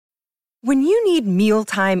When you need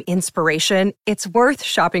mealtime inspiration, it's worth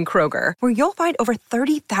shopping Kroger, where you'll find over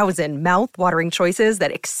 30,000 mouth-watering choices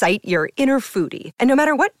that excite your inner foodie. And no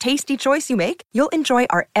matter what tasty choice you make, you'll enjoy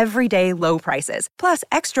our everyday low prices, plus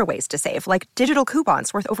extra ways to save, like digital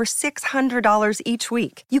coupons worth over $600 each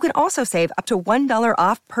week. You can also save up to $1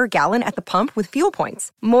 off per gallon at the pump with fuel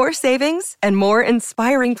points. More savings and more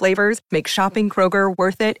inspiring flavors make shopping Kroger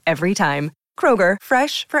worth it every time. Kroger,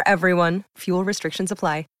 fresh for everyone. Fuel restrictions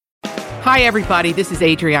apply. Hi, everybody. This is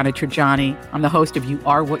Adriana Trajani. I'm the host of You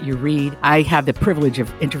Are What You Read. I have the privilege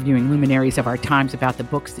of interviewing luminaries of our times about the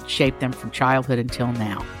books that shaped them from childhood until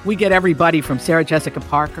now. We get everybody from Sarah Jessica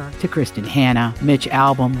Parker to Kristen Hanna, Mitch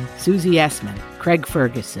Albom, Susie Essman, Craig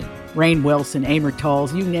Ferguson, Rainn Wilson, Amor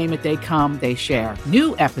Tolls, you name it, they come, they share.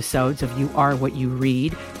 New episodes of You Are What You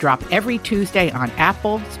Read drop every Tuesday on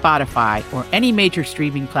Apple, Spotify, or any major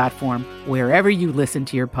streaming platform wherever you listen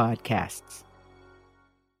to your podcasts.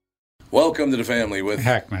 Welcome to the family with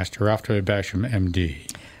Hackmaster Ralph Basham,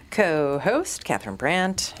 MD. Co-host Catherine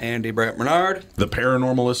Brandt. Andy Brett Bernard. The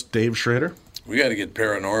paranormalist Dave Schrader. We got to get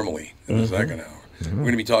paranormally in the second hour. We're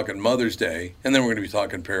going to be talking Mother's Day, and then we're going to be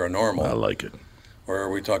talking paranormal. I like it. Or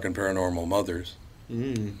are we talking paranormal mothers?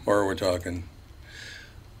 Or are we talking,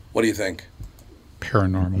 what do you think?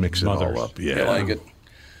 Paranormal Mix it mothers. all up, yeah. You like it?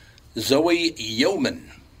 Zoe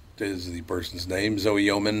Yeoman is the person's name. Zoe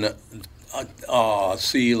Yeoman.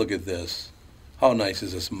 See, look at this. How nice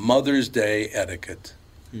is this? Mother's Day etiquette.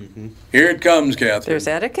 Here it comes, Catherine. There's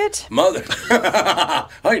etiquette? Mother.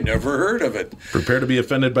 I never heard of it. Prepare to be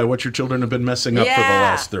offended by what your children have been messing up for the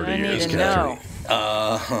last 30 years,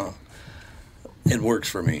 Catherine. It works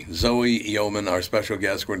for me. Zoe Yeoman, our special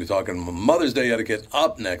guest. We're going to be talking Mother's Day etiquette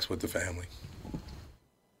up next with the family.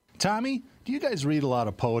 Tommy, do you guys read a lot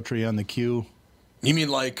of poetry on the queue? You mean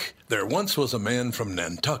like, there once was a man from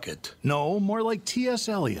Nantucket? No, more like T.S.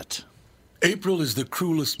 Eliot. April is the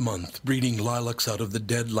cruelest month, breeding lilacs out of the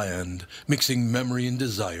dead land, mixing memory and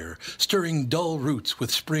desire, stirring dull roots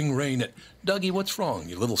with spring rain. Dougie, what's wrong?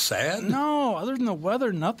 You a little sad? No, other than the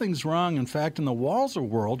weather, nothing's wrong. In fact, in the Walser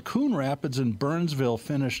world, Coon Rapids and Burnsville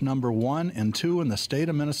finished number 1 and 2 in the state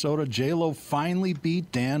of Minnesota. J-Lo finally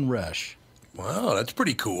beat Dan Resch. Wow, that's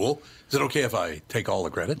pretty cool. Is it okay if I take all the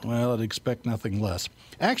credit? Well, I'd expect nothing less.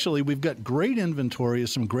 Actually, we've got great inventory of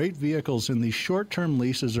some great vehicles, and these short-term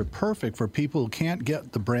leases are perfect for people who can't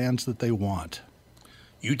get the brands that they want.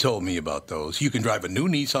 You told me about those. You can drive a new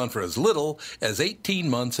Nissan for as little as 18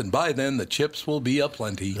 months, and by then the chips will be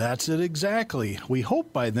aplenty. That's it exactly. We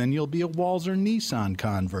hope by then you'll be a Walser Nissan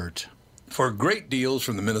convert. For great deals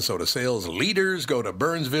from the Minnesota sales leaders, go to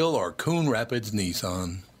Burnsville or Coon Rapids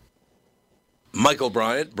Nissan. Michael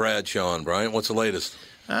Bryant, Bradshaw and Bryant, what's the latest?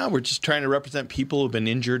 We're just trying to represent people who've been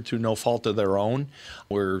injured through no fault of their own.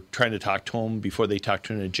 We're trying to talk to them before they talk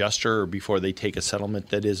to an adjuster or before they take a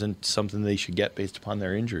settlement that isn't something they should get based upon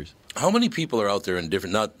their injuries. How many people are out there in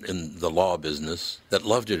different, not in the law business, that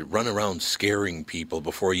love to run around scaring people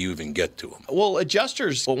before you even get to them? Well,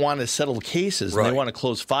 adjusters want to settle cases and Right. they want to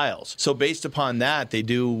close files. So based upon that, they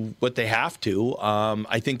do what they have to.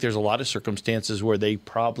 I think there's a lot of circumstances where they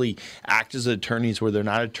probably act as attorneys where they're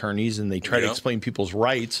not attorneys and they try to explain people's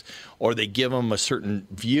rights, or they give them a certain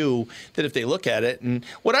view that if they look at it. And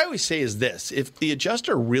what I always say is this: if the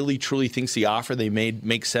adjuster really truly thinks the offer they made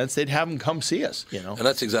makes sense, they'd have them come see us. And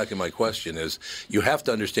that's exactly my question is, you have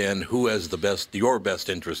to understand who has your best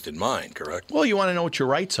interest in mind, correct? Well, you want to know what your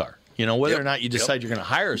rights are. Whether or not you decide you're going to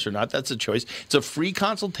hire us or not, that's a choice. It's a free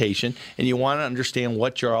consultation, and you want to understand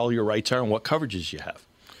what all your rights are and what coverages you have.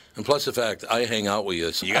 And plus the fact I hang out with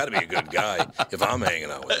you, so you got to be a good guy if I'm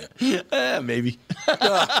hanging out with you. Maybe.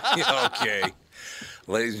 Okay.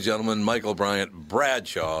 Ladies and gentlemen, Michael Bryant,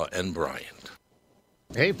 Bradshaw and Bryant.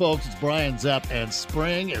 Hey folks, it's Brian Zepp, and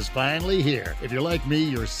spring is finally here. If you're like me,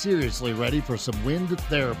 you're seriously ready for some wind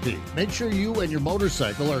therapy. Make sure you and your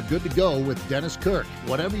motorcycle are good to go with Dennis Kirk.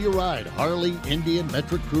 Whatever you ride, Harley, Indian,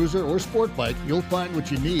 Metric Cruiser, or Sport Bike, you'll find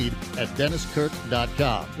what you need at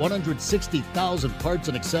DennisKirk.com. 160,000 parts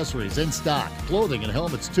and accessories in stock, clothing and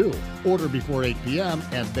helmets too. Order before 8 p.m.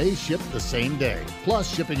 and they ship the same day.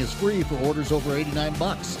 Plus, shipping is free for orders over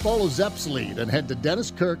 $89. Follow Zepp's lead and head to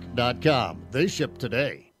DennisKirk.com. They ship today.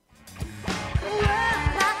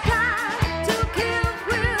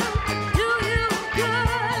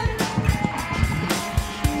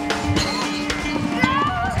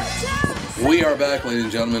 We are back, ladies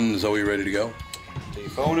and gentlemen. Zoe, ready to go? The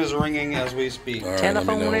phone is ringing as we speak. All right,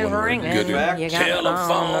 Telephone is ringing. Good. You got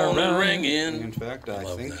Telephone is ringing. In fact, I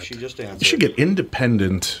think she just answered. You should get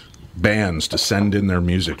independent bands to send in their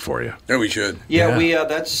music for you. Yeah, we should. Yeah, we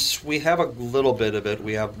have a little bit of it.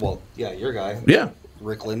 We have, your guy. Yeah.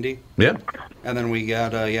 Rick Lindy. Yeah. And then we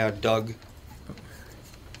got, Doug.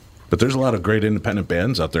 But there's a lot of great independent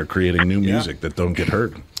bands out there creating new music that don't get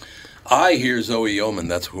heard. I hear Zoe Yeoman.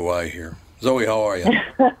 That's who I hear. Zoe, how are you?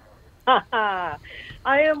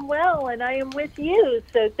 I am well, and I am with you,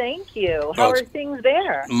 so thank you. How are things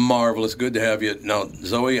there? Marvelous. Good to have you. Now,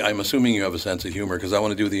 Zoe, I'm assuming you have a sense of humor, because I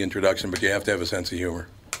want to do the introduction, but you have to have a sense of humor.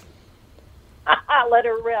 Let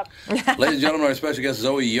her rip. Ladies and gentlemen, our special guest,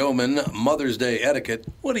 Zoe Yeoman, Mother's Day etiquette.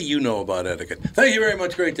 What do you know about etiquette? Thank you very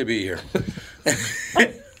much. Great to be here.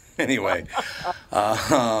 Anyway,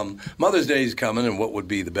 Mother's Day is coming, and what would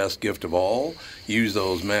be the best gift of all? Use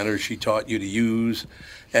those manners she taught you to use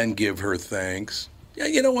and give her thanks. Yeah,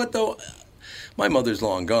 you know what, though? My mother's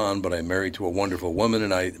long gone, but I'm married to a wonderful woman,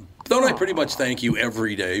 and I pretty much thank you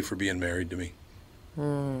every day for being married to me.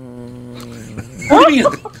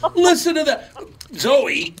 Listen to that.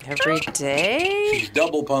 Zoe. Every day? She's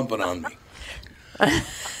double pumping on me.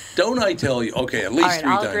 Don't I tell you? Okay, at least all right, 3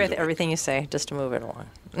 times. I'll agree with everything you say, just to move it along.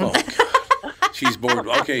 Oh, she's bored.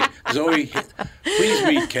 Okay, Zoe, please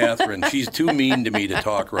meet Catherine. She's too mean to me to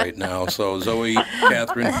talk right now. So, Zoe,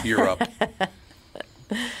 Catherine, you're up.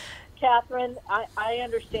 Catherine, I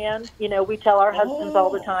understand. You know, we tell our husbands all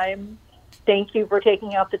the time, thank you for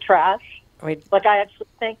taking out the trash. Like, I actually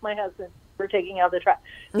thank my husband for taking out the trash.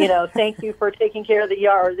 You know, thank you for taking care of the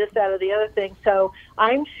yard, this, that, or the other thing. So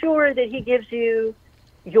I'm sure that he gives you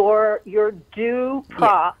your due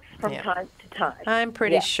props from time to time. I'm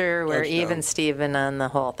pretty sure we're even Steven on the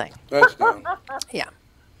whole thing. That's down. Yeah.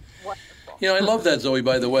 You know, I love that, Zoe,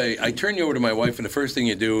 by the way. I turn you over to my wife, and the first thing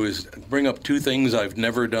you do is bring up 2 things I've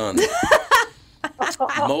never done.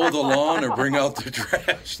 Mow the lawn or bring out the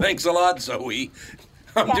trash. Thanks a lot, Zoe.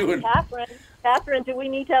 Catherine, do we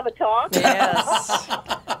need to have a talk? Yes.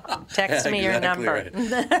 Text me your number.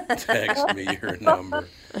 Right. Text me your number.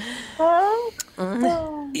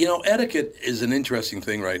 You know, etiquette is an interesting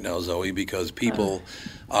thing right now, Zoe, because people,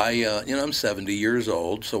 I'm 70 years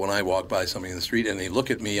old, so when I walk by somebody in the street and they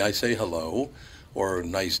look at me, I say hello or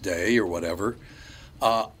nice day or whatever.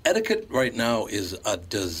 Etiquette right now is a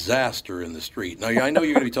disaster in the street. Now, I know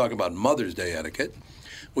you're going to be talking about Mother's Day etiquette,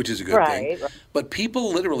 which is a good thing. But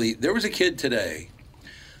people literally, there was a kid today,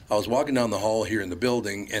 I was walking down the hall here in the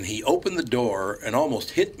building, and he opened the door and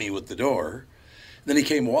almost hit me with the door. Then he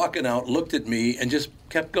came walking out, looked at me, and just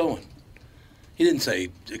kept going. He didn't say,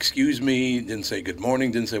 excuse me, didn't say good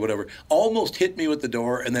morning, didn't say whatever. Almost hit me with the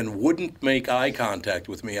door and then wouldn't make eye contact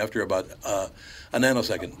with me after about a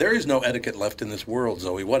nanosecond. There is no etiquette left in this world,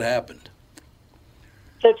 Zoe. What happened?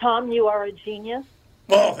 So, Tom, you are a genius.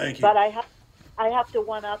 Oh, thank you. But I have to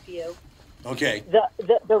one-up you. Okay.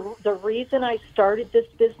 The reason I started this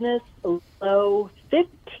business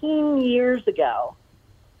 15 years ago,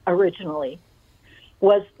 originally,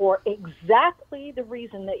 was for exactly the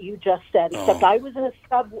reason that you just said. Except I was in a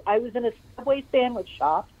Subway sandwich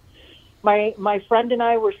shop. My friend and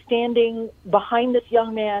I were standing behind this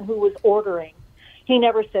young man who was ordering. He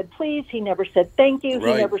never said please. He never said thank you.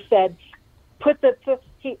 Right. He never said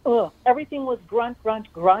everything was grunt,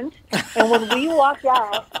 grunt, grunt. And when we walked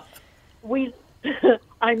out,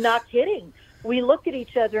 I'm not kidding. We looked at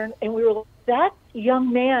each other and we were like, that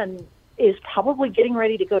young man is probably getting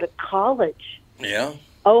ready to go to college. Yeah.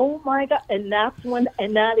 Oh my God! And that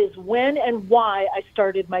is when and why I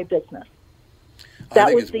started my business.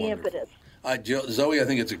 That was the impetus. Zoe, I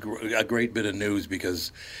think it's a great bit of news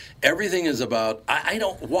because everything is about.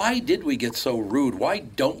 Why did we get so rude? Why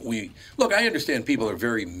don't we? Look, I understand people are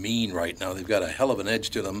very mean right now. They've got a hell of an edge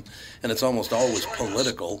to them, and it's almost always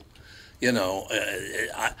political. You know,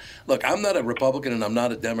 look, I'm not a Republican and I'm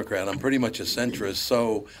not a Democrat. I'm pretty much a centrist.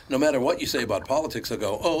 So no matter what you say about politics, I'll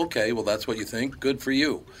go, oh, okay, well, that's what you think. Good for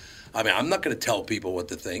you. I mean, I'm not going to tell people what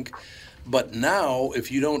to think. But now,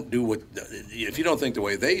 if you don't think the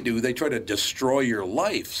way they do, they try to destroy your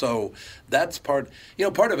life. So that's part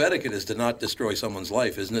of etiquette is to not destroy someone's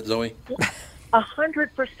life, isn't it, Zoe?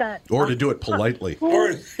 100%. Or to do it politely.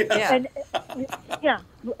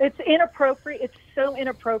 It's inappropriate. It's so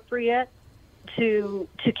inappropriate to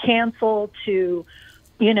cancel, to,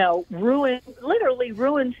 literally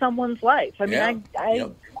ruin someone's life. I mean,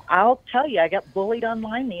 I'll tell you, I got bullied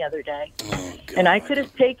online the other day. Oh, and I could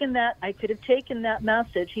have taken that.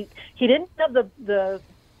 Message. He didn't have the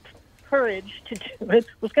courage to do it. I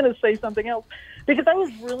was going to say something else because I was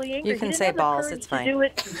really angry. You can say balls. It's fine. Do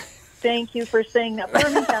it. Thank you for saying that for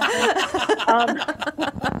me, Catherine.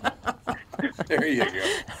 There you go.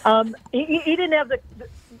 He didn't have the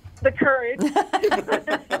courage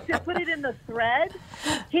to put it in the thread.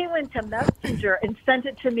 He went to Messenger and sent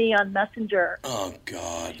it to me on Messenger. Oh,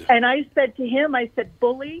 God. And I said to him,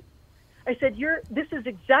 bully, I said, this is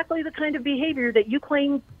exactly the kind of behavior that you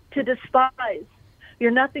claim to despise.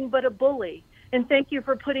 You're nothing but a bully. And thank you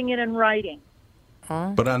for putting it in writing.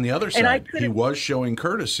 But on the other side, he was showing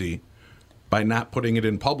courtesy by not putting it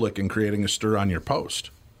in public and creating a stir on your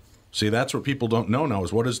post. See, that's what people don't know now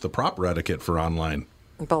is what is the proper etiquette for online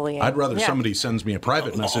bullying. I'd rather somebody sends me a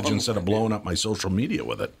private message instead of blowing up my social media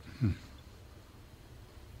with it.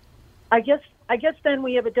 I guess then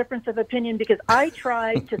we have a difference of opinion because I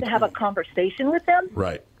tried to have a conversation with him.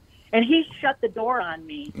 Right. And he shut the door on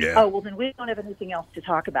me. Yeah. Oh, well, then we don't have anything else to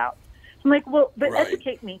talk about. I'm like, well, but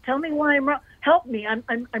educate me. Tell me why I'm wrong. Help me.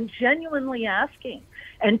 I'm genuinely asking.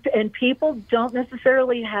 And people don't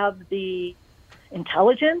necessarily have the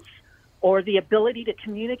intelligence or the ability to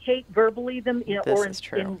communicate verbally or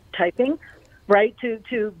in typing, right?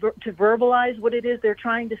 To verbalize what it is they're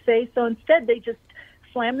trying to say. So instead, they just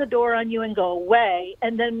slam the door on you and go away,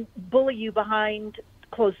 and then bully you behind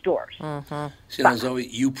closed doors. See, now, Zoe,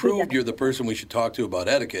 you proved you're the person we should talk to about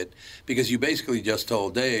etiquette because you basically just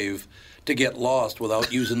told Dave to get lost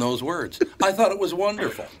without using those words. I thought it was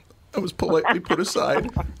wonderful. I was politely put aside.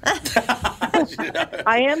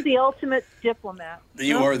 I am the ultimate diplomat.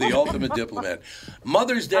 You are the ultimate diplomat.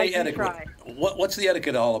 Mother's Day etiquette. What's the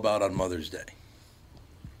etiquette all about on Mother's Day?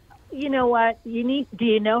 You know what? Do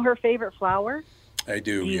you know her favorite flower? I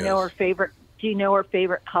do. Do you know her favorite? Do you know her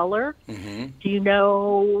favorite color? Mm-hmm. Do you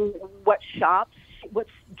know what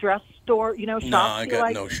dress store? shops I got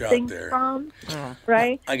like no shop things there. from?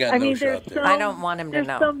 Right? I got no shop there. I don't want him to know.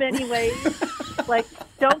 There's so many ways. Like,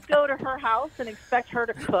 don't go to her house and expect her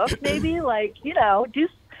to cook. Maybe,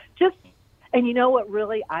 just. And you know what?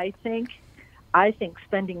 Really, I think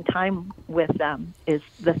spending time with them is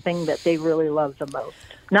the thing that they really love the most.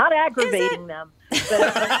 Not aggravating them.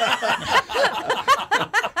 But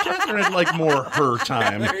Catherine would like more her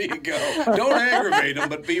time. There you go. Don't aggravate them,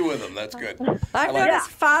 but be with them. That's good. I've noticed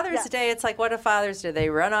Father's Day, it's like, what do fathers do? They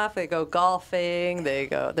run off, they go golfing,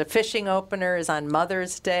 the fishing opener is on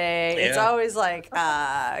Mother's Day. Yeah. It's always like,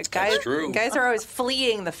 guys are always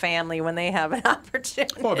fleeing the family when they have an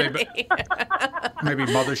opportunity. Well, maybe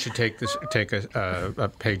mothers should take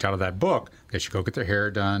a page out of that book. They should go get their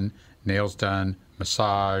hair done, nails done,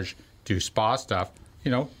 massage, do spa stuff.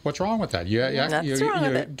 What's wrong with that?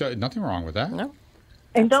 Nothing wrong with that. No.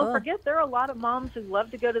 And don't forget, there are a lot of moms who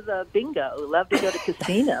love to go to the bingo, who love to go to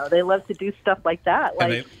casino. They love to do stuff like that.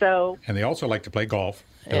 And they also like to play golf.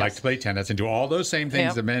 They like to play tennis and do all those same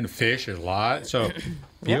things. The men fish a lot. So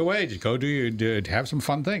be away. Just go have some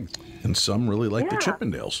fun things. And some really like the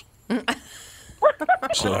Chippendales.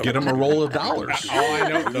 So get them a roll of dollars. Oh, I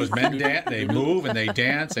know. Those men dance. They move and they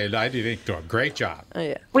dance. They do a great job. Oh,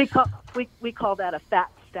 yeah. We call that a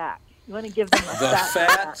fat stack. You want to give them the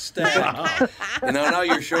fat stack. Now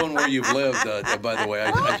you're showing where you've lived. By the way,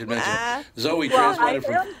 I should mention Zoe transplanted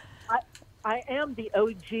from. I am the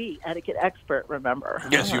OG etiquette expert, remember?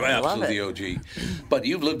 Yes, you're absolutely the OG. But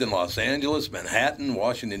you've lived in Los Angeles, Manhattan,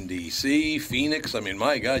 Washington, D.C., Phoenix. I mean,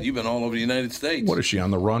 my God, you've been all over the United States. What, is she on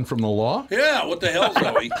the run from the law? Yeah, what the hell,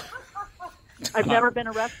 Zoe? I've never been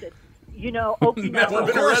arrested. Okinawa. Never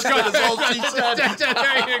been arrested is all she said. There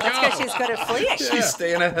you go. That's because she's good at fleeing. She's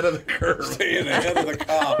staying ahead of the curve. Staying ahead of the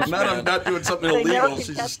cops. I'm not doing something illegal.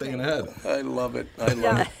 She's just staying ahead. I love it. I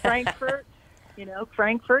love it. Frankfurt.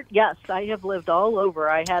 Frankfurt, yes, I have lived all over.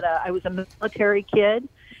 I was a military kid,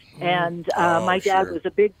 and my dad was a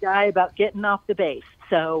big guy about getting off the base.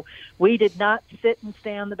 So we did not sit and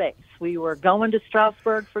stay on the base. We were going to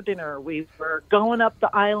Strasbourg for dinner. We were going up the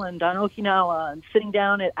island on Okinawa and sitting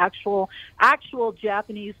down at actual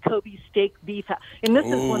Japanese Kobe steak beef. And this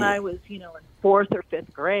is when I was, in 4th or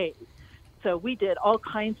 5th grade. So we did all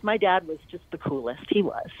kinds. My dad was just the coolest. He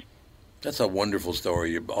was. That's a wonderful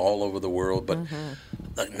story. You're all over the world, but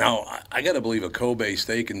now I got to believe a Kobe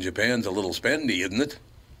steak in Japan's a little spendy, isn't it?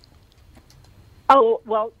 Oh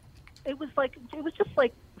well, it was just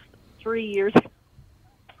like 3 years.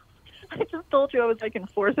 I just told you I was like in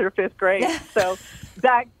 4th or 5th grade. So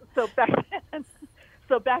back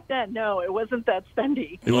then, no, it wasn't that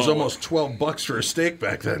spendy. It was almost $12 for a steak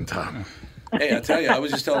back then, Tom. Hey, I tell you, I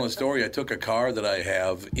was just telling a story. I took a car that I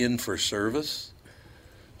have in for service.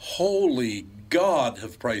 Holy God,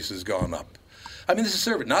 have prices gone up? I mean, this is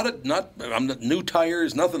service, not new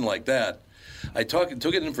tires, nothing like that. I took it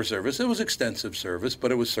in for service. It was extensive service,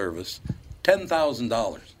 but it was service.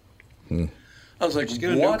 $10,000. I was like, just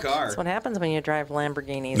get a what? New car. That's what happens when you drive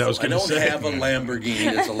Lamborghinis. I don't have a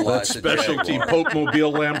Lamborghini. It's a lot. Specialty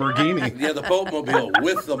Pope-mobile Lamborghini. Yeah, the Pope-mobile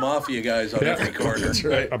with the mafia guys on every corner. That's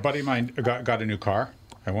right. A buddy of mine got a new car,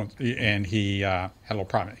 And he had a little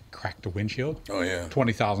problem. He cracked the windshield. Oh, yeah.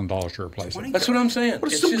 $20,000 to replace it. That's what I'm saying.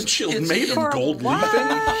 What is the windshield made of? Gold leaf?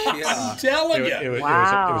 I'm telling you. It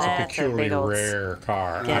was a peculiarly rare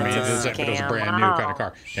car. I mean, it was a brand new kind of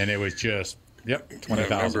car. And it was just,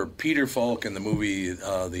 $20,000. I remember Peter Falk in the movie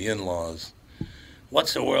The In-Laws.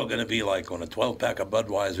 What's the world going to be like when a 12-pack of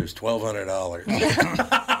Budweiser's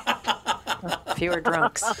 $1,200? Fewer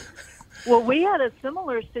drunks. Well, we had a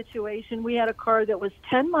similar situation. We had a car that was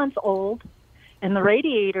 10 months old, and the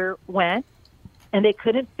radiator went, and they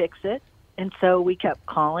couldn't fix it. And so we kept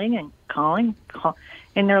calling, and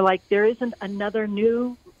they're like, there isn't another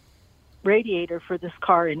new radiator for this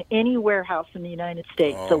car in any warehouse in the United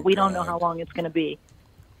States, so we don't know how long it's going to be.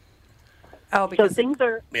 Oh, because things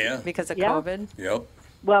are because of COVID. Yep.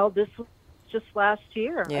 Well, this was just last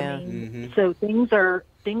year. Yeah. I mean, so things are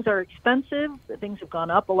expensive. Things have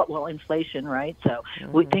gone up a lot. Well, inflation, right? So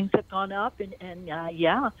things have gone up, and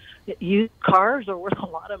used cars are worth a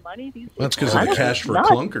lot of money these days. That's because of the cash for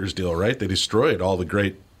clunkers deal, right? They destroyed all the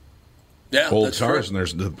great old cars, and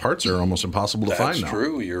the parts are almost impossible to find now. That's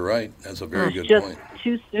true. You're right. That's a very good just point.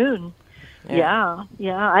 Too soon. Yeah.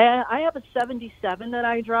 I have a 77 that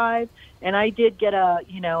I drive, and I did get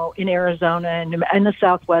in Arizona and in the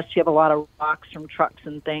Southwest, you have a lot of rocks from trucks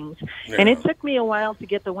and things. Yeah. And it took me a while to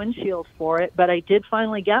get the windshield for it, but I did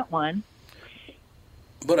finally get one.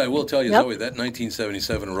 But I will tell you, Zoe, that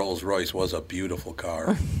 1977 Rolls-Royce was a beautiful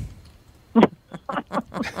car.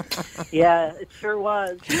 Yeah, it sure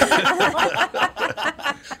was.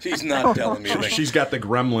 She's not telling me anything. She's got the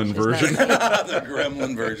Gremlin version. The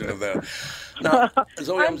Gremlin version of that. Now,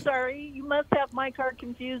 Zoe, I'm sorry, you must have my car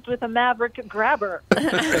confused with a Maverick Grabber.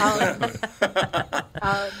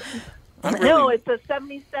 No, it's a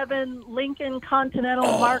 77 Lincoln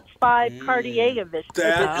Continental Mark V Cartier edition.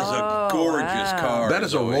 That is a gorgeous car. That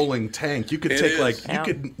is a rolling tank. You could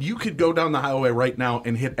you could go down the highway right now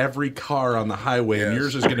and hit every car on the highway, and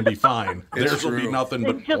yours is going to be fine. Theirs will be nothing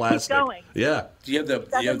but plastic. Keep going. Yeah. Do you have the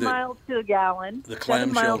 7 miles to the gallon? The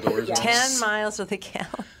clamshell doors. 10 miles to the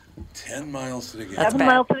gallon. 10 miles to the gallon. 7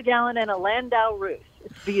 miles to the gallon and a Landau roof.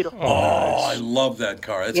 It's beautiful. Oh, I love that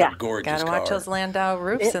car. That's a gorgeous car. Gotta watch those Landau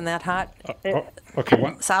roofs in that hot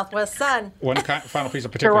Southwest sun. One final piece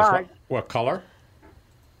of particulars. What color?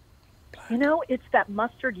 It's that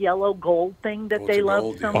mustard yellow gold thing that they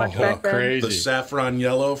love so much back then. Crazy. The saffron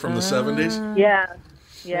yellow from the 70s? Yeah.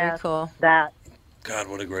 Very cool. That. God,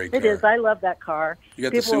 what a great car. It is. I love that car. You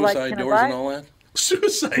got the suicide doors and all that?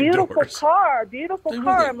 Suicide beautiful doors. Beautiful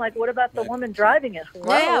car. I'm like, what about the woman driving it?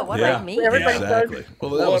 Wow. What about me? Everybody exactly.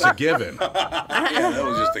 Well, that was a given. That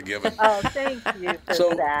was just a given. Oh, thank you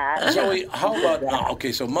for that. Zoe, how about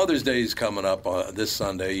so Mother's Day is coming up this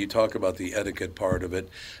Sunday. You talk about the etiquette part of it.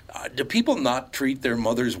 Do people not treat their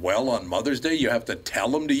mothers well on Mother's Day? You have to tell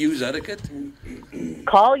them to use etiquette?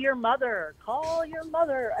 Call your mother.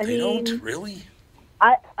 They don't really?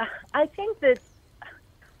 I think that.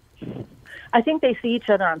 I think they see each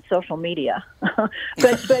other on social media, but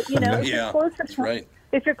if you're close enough, right.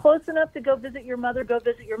 If you're close enough to go visit your mother, go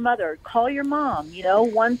visit your mother. Call your mom,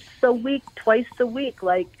 once a week, twice a week.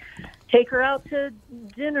 Like, take her out to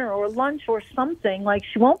dinner or lunch or something. Like,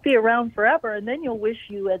 she won't be around forever, and then you'll wish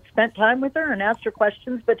you had spent time with her and asked her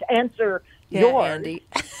questions, but to answer yours. Andy.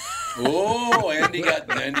 Oh, Andy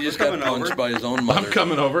just got punched by his own mother. I'm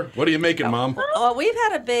coming over. What are you making, Mom? Well, we've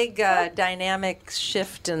had a big dynamic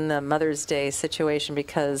shift in the Mother's Day situation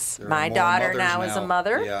because my daughter now is a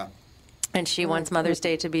mother. Yeah. And she wants Mother's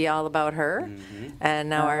Day to be all about her. Mm-hmm. And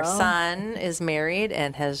now our son is married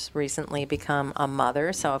and has recently become a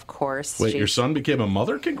mother. So, of course. Wait, your son became a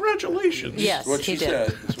mother? Congratulations. Yes, he did.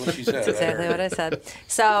 That's what she said. That's exactly what I said.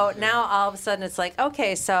 So now all of a sudden it's like,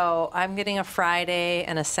 okay, so I'm getting a Friday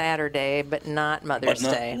and a Saturday, but not Mother's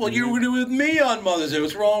Day. Well, you were with me on Mother's Day.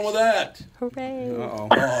 What's wrong with that? Hooray. Uh-oh.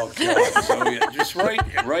 Oh, God. So, just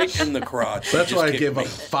right in the crotch. That's why I gave up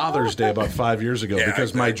Father's Day about 5 years ago,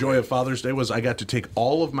 because my joy of Father's Day was I got to take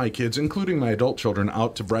all of my kids, including my adult children,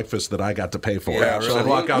 out to breakfast that I got to pay for. Yeah, so I'd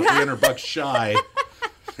walk out $300 shy.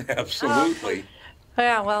 Absolutely.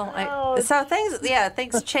 Yeah, well, so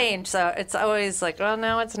things change. So it's always like, well,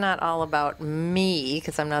 now it's not all about me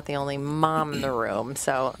because I'm not the only mom in the room.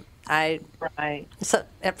 So So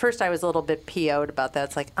at first I was a little bit PO'd about that.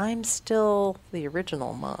 It's like, I'm still the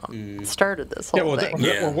original mom. Started this whole thing.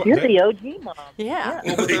 You're the OG mom. Yeah.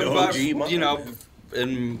 Well, the OG mom.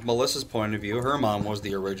 In Melissa's point of view, her mom was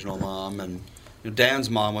the original mom, and Dan's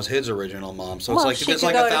mom was his original mom, so Well, it's she like could there's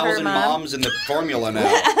like go a to her 1,000 mom. moms in the formula now.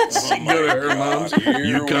 Go to her mom's.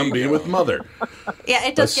 You come be with mother. Yeah,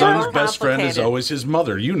 it The does get more son's best friend is complicated. always his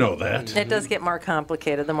mother. You know that. It does get more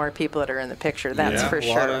complicated the more people that are in the picture. That's for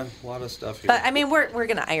sure. A lot of stuff here. But I mean, we're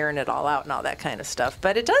going to iron it all out and all that kind of stuff.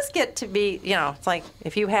 But it does get to be, it's like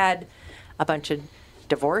if you had a bunch of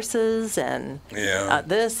divorces and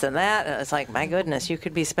this and that, and it's like, my goodness, you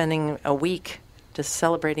could be spending a week just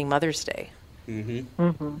celebrating Mother's Day. Yeah,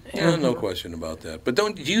 no question about that. But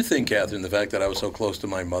do you think, Catherine, the fact that I was so close to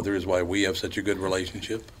my mother is why we have such a good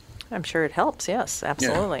relationship? I'm sure it helps. Yes,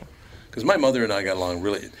 absolutely. Because my mother and I got along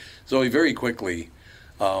really. Zoe, very quickly.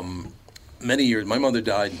 Many years. My mother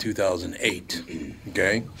died in 2008.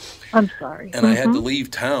 Okay. I'm sorry. And I had to leave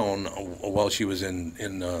town while she was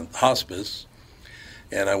in hospice.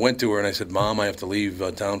 And I went to her and I said, "Mom, I have to leave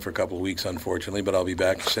town for a couple of weeks, unfortunately, but I'll be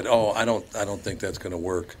back." She said, "Oh, I don't think that's going to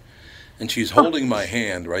work." And she's holding my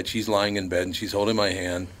hand, right? She's lying in bed and she's holding my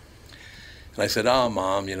hand. And I said,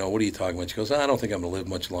 Mom, what are you talking about? She goes, I don't think I'm going to live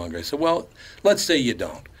much longer. I said, well, let's say you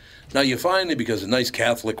don't. Now, you finally, because a nice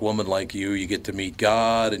Catholic woman like you get to meet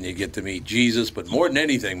God and you get to meet Jesus. But more than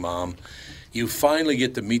anything, Mom, you finally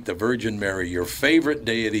get to meet the Virgin Mary, your favorite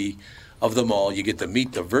deity of them all. You get to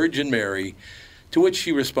meet the Virgin Mary, to which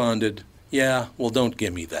she responded, yeah, well, don't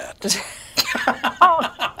give me that.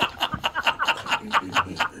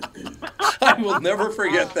 I will never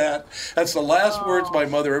forget that. That's the last words my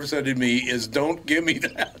mother ever said to me is, don't give me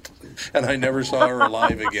that. And I never saw her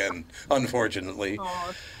alive again, unfortunately.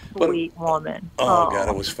 Oh, sweet woman. Oh, God,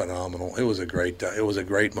 it was phenomenal. It was a great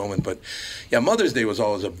moment. But, yeah, Mother's Day was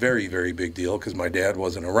always a very, very big deal because my dad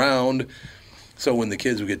wasn't around. So when the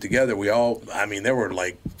kids would get together, there were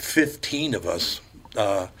like 15 of us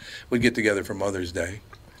would get together for Mother's Day.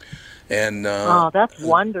 And that's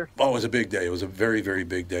wonderful. Oh, it was a big day. It was a very, very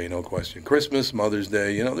big day, no question. Christmas, Mother's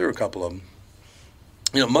Day, there were a couple of them.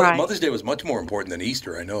 Mother's Day was much more important than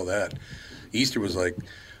Easter. I know that. Easter was like,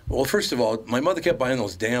 well, first of all, my mother kept buying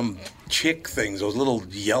those damn chick things, those little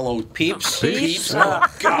yellow Peeps. Peeps. Oh,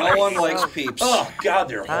 God. No one likes Peeps. Oh, God,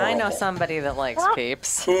 they're horrible. I know somebody that likes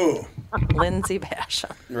Peeps. Who? Lindsay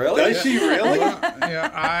Basham. Really? Does she really? But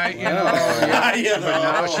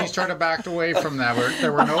now she's trying to back away from that.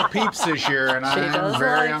 There were no Peeps this year, and I'm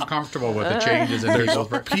very uncomfortable with the changes in people's.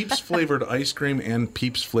 Peeps flavored ice cream and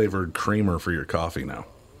Peeps flavored creamer for your coffee now.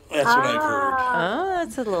 That's what I've heard. Oh,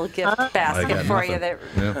 that's a little gift basket for you. That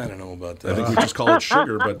I don't know about that. I think we just call it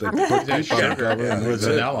sugar, but they put peep on it. With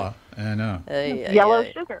vanilla. I know. Yellow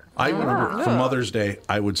sugar. I remember for Mother's Day,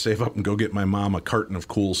 I would save up and go get my mom a carton of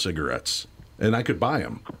Cool cigarettes, and I could buy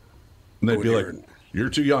them. And they'd be like, "You're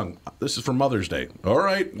too young. This is for Mother's Day." All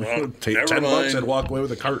right, take $10. I'd walk away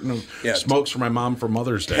with a carton of smokes for my mom for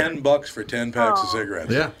Mother's Day. $10 for 10 packs of cigarettes.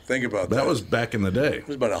 Yeah, think about that. That was back in the day. It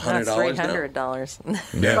was about $100.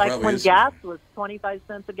 $300. Yeah, like when gas was 25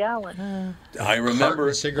 cents a gallon. I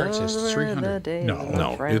remember cigarettes is $300.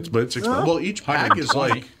 No, it's expensive. Well, each pack is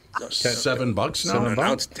like $7 now.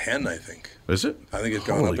 Now it's 10, I think. Is it? I think it's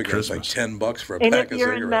going up against like $10 for a and pack if of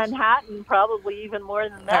you're cigarettes. in Manhattan, probably even more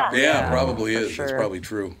than that. Yeah, probably is. Sure. That's probably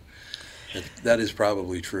true. That is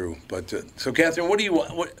probably true. But so, Catherine, what do you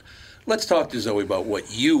want? Let's talk to Zoe about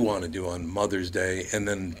what you want to do on Mother's Day, and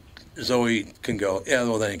then Zoe can go, yeah,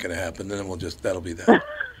 well, that ain't going to happen. And then that'll be that.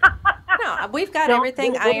 No, we've got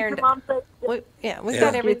everything ironed. We've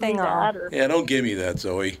got everything all. Yeah, don't give me that,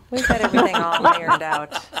 Zoe. We've got everything all ironed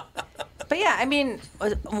out. But yeah, I mean,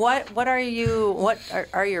 what are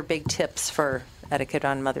your big tips for etiquette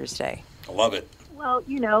on Mother's Day? I love it. Well,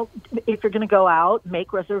 if you're going to go out,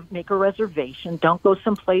 make a reservation. Don't go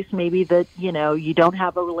someplace maybe that, you don't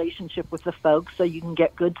have a relationship with the folks so you can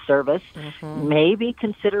get good service. Mm-hmm. Maybe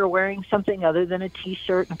consider wearing something other than a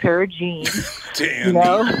T-shirt and a pair of jeans.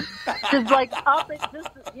 Damn. Just like up it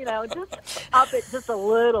just a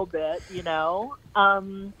little bit,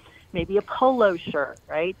 maybe a polo shirt,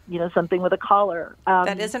 right? Something with a collar.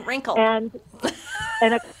 That isn't wrinkled. And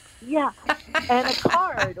a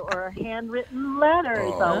card or a handwritten letter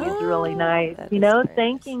is always really nice.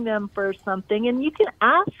 Thanking them for something. And you can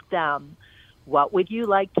ask them, what would you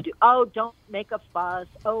like to do? Oh, don't make a fuss.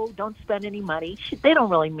 Oh, don't spend any money. They don't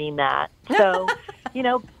really mean that. So,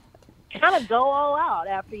 kind of go all out.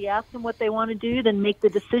 After you ask them what they want to do, then make the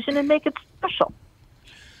decision and make it special.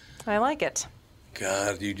 I like it.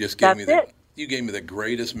 God, you just gave me the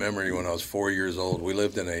greatest memory when I was 4 years old. We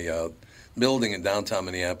lived in a building in downtown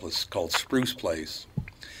Minneapolis called Spruce Place.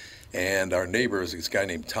 And our neighbor was this guy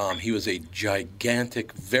named Tom. He was a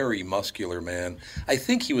gigantic, very muscular man. I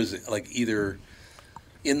think he was like either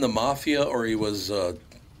in the mafia or he was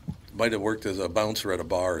might have worked as a bouncer at a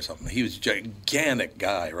bar or something. He was a gigantic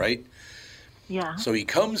guy, right? Yeah. So he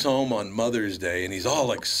comes home on Mother's Day, and he's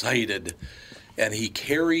all excited, and he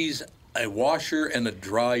carries a washer and a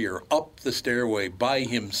dryer up the stairway by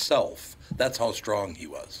himself. That's how strong he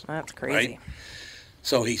was. That's crazy. Right?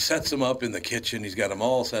 So he sets them up in the kitchen. He's got them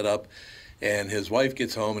all set up, and his wife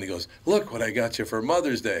gets home, and he goes, "Look what I got you for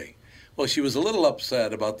Mother's Day." Well, she was a little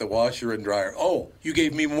upset about the washer and dryer. "Oh, you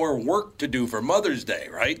gave me more work to do for Mother's Day,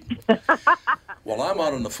 right?" Well, I'm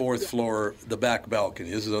out on the 4th floor, the back balcony.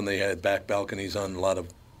 This is when they had back balconies on a lot of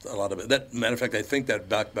it. That matter of fact, I think that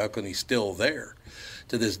back balcony's still there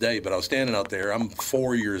to this day. But I was standing out there. I'm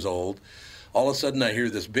 4 years old. All of a sudden, I hear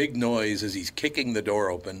this big noise as he's kicking the door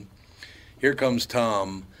open. Here comes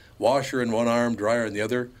Tom, washer in one arm, dryer in the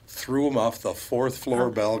other, threw him off the 4th floor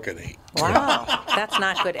balcony. Wow, that's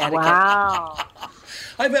not good etiquette. Wow.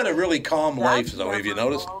 I've had a really calm life, Zoe. Have you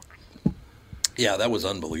noticed? Yeah, that was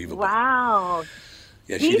unbelievable. Wow.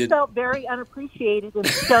 Yeah, he felt very unappreciated, and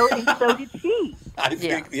so did she. I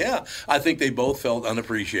think they both felt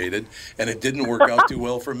unappreciated, and it didn't work out too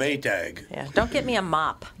well for Maytag. Yeah, don't get me a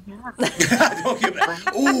mop. Don't give me.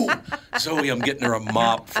 Ooh, Zoe, I'm getting her a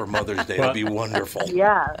mop for Mother's Day. That'd be wonderful.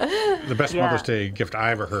 Yeah. The best Mother's Day gift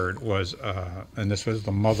I ever heard was, and this was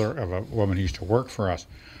the mother of a woman who used to work for us.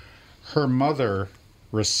 Her mother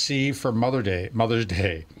received for Mother's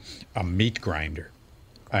Day, a meat grinder.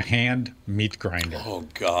 A hand meat grinder. Oh,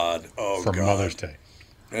 God. For Mother's Day.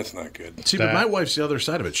 That's not good. See, but my wife's the other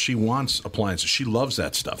side of it. She wants appliances. She loves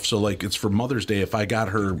that stuff. So, like, it's for Mother's Day. If I got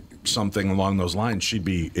her something along those lines, she'd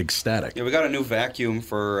be ecstatic. Yeah, we got a new vacuum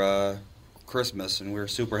for Christmas, and we were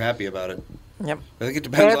super happy about it. Yep. I think it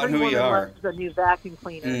depends on who you are. Every woman loves a new vacuum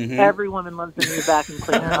cleaner. Mm-hmm. Every woman loves a new vacuum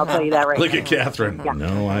cleaner. I'll tell you that right Look now. at Catherine. Yeah.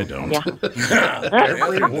 No, I don't. Yeah.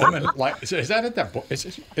 Every woman likes. Is that at that? Is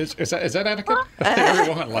that etiquette? Every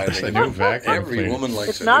woman likes a new vacuum. Every woman likes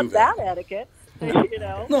it's a not new that vacuum. etiquette. You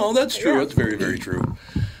know. No, that's true. It's very, very true.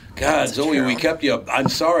 God, Zoe, we kept you up. I'm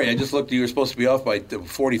sorry. I just looked. You were supposed to be off by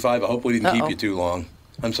 45. I hope we didn't keep you too long.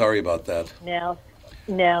 I'm sorry about that.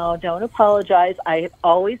 No, don't apologize. I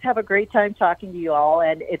always have a great time talking to you all,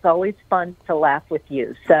 and it's always fun to laugh with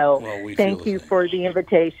you. So thank you for the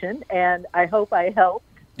invitation, and I hope I helped.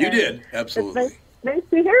 You did, absolutely. It's nice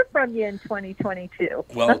to hear from you in 2022.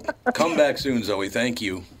 Well, come back soon, Zoe. Thank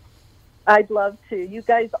you. I'd love to. You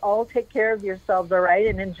guys all take care of yourselves, all right?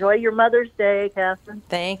 And enjoy your Mother's Day, Catherine.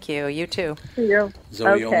 Thank you. You too. See you.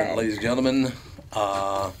 Zoe Yeoman, ladies and gentlemen.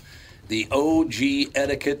 The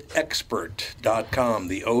OGEtiquetteExpert.com.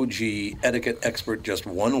 The OG Etiquette Expert, just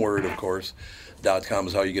one word, of course. .com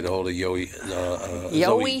is how you get a hold of Zoe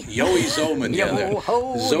Zoman.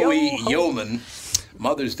 Zoe Yeoman.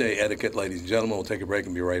 Mother's Day etiquette, ladies and gentlemen. We'll take a break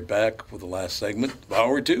and be right back with the last segment,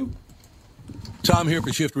 hour 2. Tom here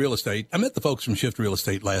for Shift Real Estate. I met the folks from Shift Real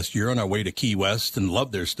Estate last year on our way to Key West and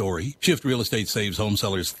loved their story. Shift Real Estate saves home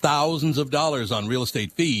sellers thousands of dollars on real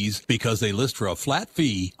estate fees because they list for a flat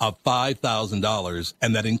fee of $5,000,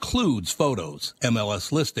 and that includes photos,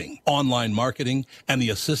 MLS listing, online marketing, and the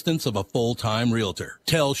assistance of a full-time realtor.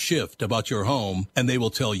 Tell Shift about your home, and they will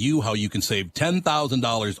tell you how you can save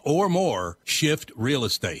 $10,000 or more. Shift Real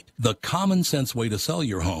Estate, the common sense way to sell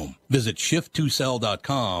your home. Visit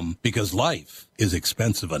shift2sell.com because life is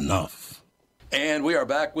expensive enough. And we are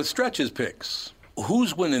back with Stretch's picks.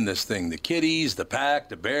 Who's winning this thing? The Kitties, the Pack,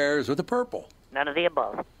 the Bears, or the Purple? None of the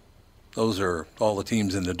above. Those are all the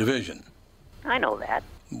teams in the division. I know that.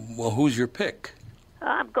 Well, who's your pick?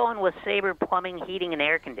 I'm going with Sabre Plumbing, Heating, and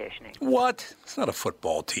Air Conditioning. What? It's not a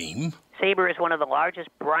football team. Sabre is one of the largest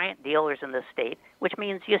Bryant dealers in the state, which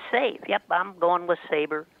means you save. Yep, I'm going with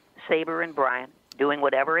Sabre and Bryant, doing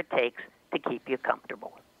whatever it takes to keep you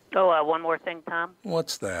comfortable. Oh, one more thing, Tom.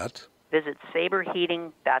 What's that? Visit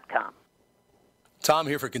saberheating.com. Tom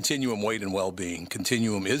here for Continuum Weight and Wellbeing.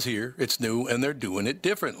 Continuum is here, it's new, and they're doing it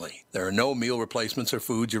differently. There are no meal replacements or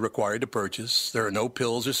foods you're required to purchase. There are no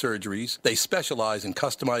pills or surgeries. They specialize in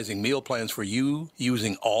customizing meal plans for you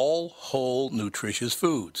using all whole, nutritious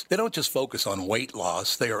foods. They don't just focus on weight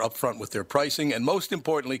loss. They are upfront with their pricing, and most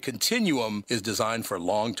importantly, Continuum is designed for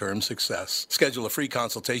long-term success. Schedule a free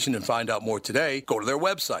consultation and find out more today. Go to their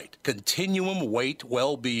website,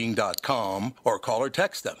 continuumweightwellbeing.com, or call or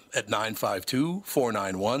text them at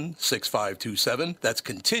 952-491-6527. That's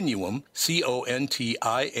Continuum,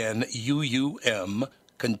 CONTINUUM,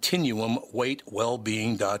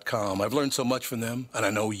 continuumweightwellbeing.com. I've learned so much from them, and I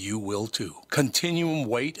know you will too. Continuum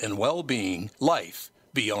Weight and Wellbeing, life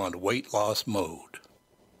beyond weight loss mode.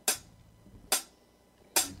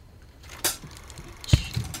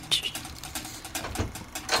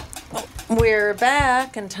 We're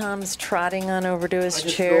back, and Tom's trotting on over to his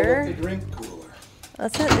chair. The drink cooler.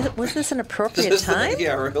 Was this an appropriate time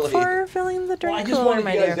for filling the drink cooler,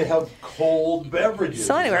 my dear? To have cold beverages.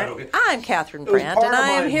 So anyway, I'm Catherine Brandt, and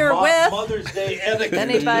I am here with Mother's Day etiquette.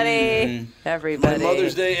 anybody, everybody. My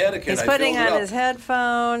Mother's Day etiquette. He's putting on his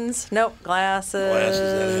headphones. Nope, glasses.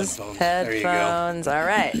 Glasses and headphones. Headphones. All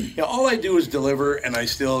right. Yeah, all I do is deliver, and I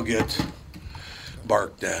still get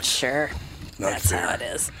barked at. Sure. That's fair. how it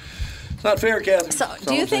is. It's not fair, Catherine. So,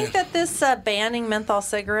 do you think that this banning menthol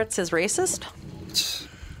cigarettes is racist?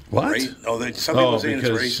 What? Some people say it's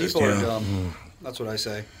racist. People are dumb. That's what I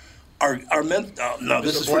say. No,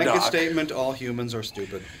 this is a blanket for Doc. statement. All humans are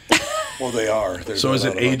stupid. Well, they are. So is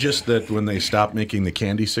it ageist that when they stop making the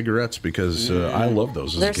candy cigarettes? Because I love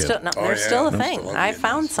those as a kid. They're still a thing. I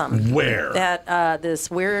found some. Where? At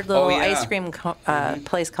this weird little ice cream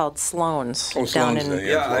place called Sloan's down in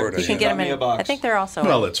Florida. You can get them in. I think they're also.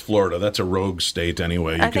 Well, it's Florida. That's a rogue state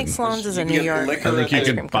anyway. I think Sloan's is in New York. I think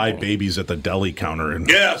you can buy babies at the deli counter in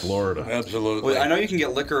Florida. Absolutely. Well, I know you can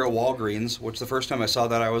get liquor at Walgreens, which the first time I saw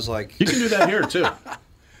that I was like, you can do that here too.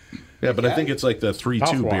 Yeah, but I think it's like the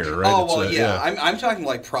 3-2 beer, right? Oh, well, I'm talking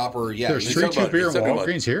like proper, There's 3-2 beer at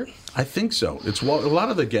Walgreens here? I think so. It's a lot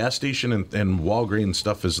of the gas station and Walgreens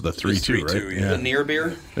stuff is the 3-2, right? Yeah. The near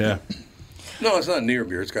beer? Yeah. No, it's not near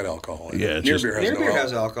beer. It's got alcohol in it. Yeah, near beer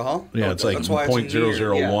has alcohol. Yeah, it's like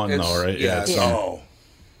 0.001 though, right? Yeah.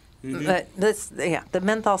 But the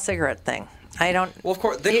menthol cigarette thing. I don't. Well, of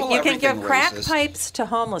course, they call you can give crack racist. pipes to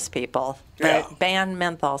homeless people, but ban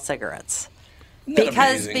menthol cigarettes.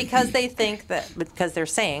 Because they think because they're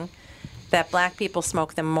saying that black people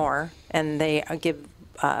smoke them more and they give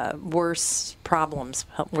worse health problems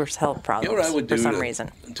You know what I would do for some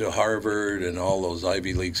reason. To Harvard and all those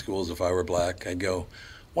Ivy League schools if I were black? I'd go,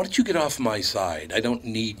 why don't you get off my side? I don't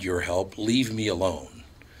need your help. Leave me alone.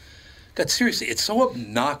 God, seriously, it's so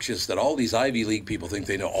obnoxious that all these Ivy League people think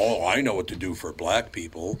they know, oh, I know what to do for black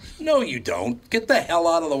people. No, you don't. Get the hell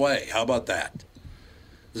out of the way. How about that?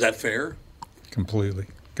 Is that fair? Completely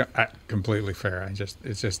fair.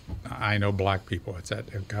 It's just I know black people. It's that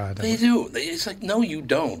God. They do. It's like, no, you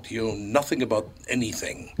don't. You know nothing about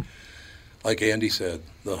anything. Like Andy said,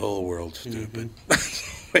 the whole world's stupid.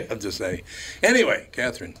 We have to say. Anyway,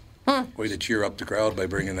 Catherine, way to cheer up the crowd by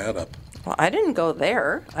bringing that up. Well, I didn't go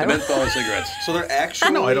there. The menthol cigarettes. So they're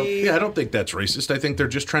actually. No, I don't think that's racist. I think they're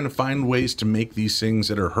just trying to find ways to make these things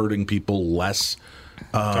that are hurting people less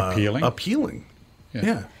appealing.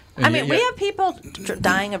 Yeah. I mean, we have people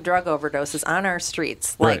dying of drug overdoses on our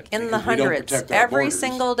streets, like in the hundreds, every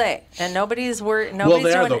single day, and nobody's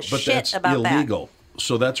doing shit about that. Illegal.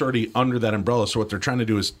 So that's already under that umbrella. So what they're trying to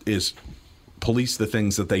do is police the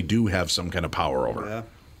things that they do have some kind of power over. Yeah.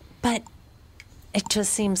 But it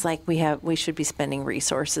just seems like we should be spending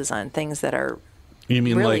resources on things that are. You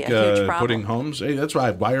mean really like putting homes? Hey, that's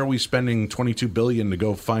why. Why are we spending $22 billion to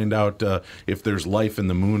go find out if there's life in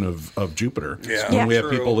the moon of Jupiter? Yeah, when we have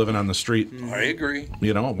people living on the street. I agree.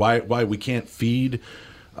 You know why we can't feed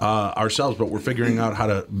ourselves, but we're figuring out how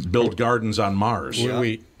to build gardens on Mars. Yeah.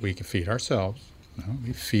 We can feed ourselves. No,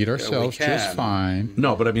 we feed ourselves just fine.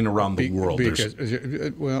 No, but I mean around the world.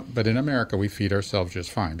 But in America, we feed ourselves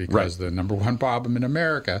just fine because the number one problem in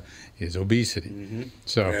America is obesity. Mm-hmm.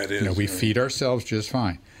 So we feed ourselves just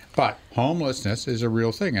fine. But homelessness is a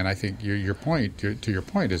real thing, and I think your point to your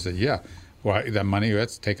point is that that money.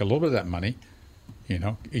 Let's take a little bit of that money,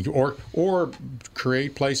 or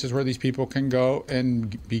create places where these people can go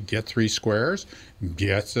and get 3 squares,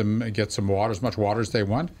 get some water, as much water as they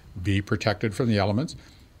want. Be protected from the elements,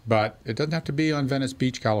 but it doesn't have to be on Venice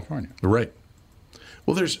Beach, California. Right.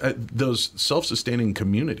 Well, there's those self-sustaining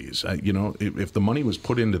communities. If the money was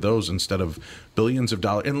put into those instead of billions of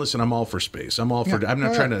dollars. And listen, I'm all for space. I'm all for. I'm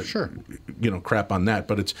not trying to, crap on that.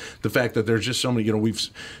 But it's the fact that there's just so many.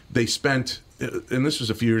 They spent, and this was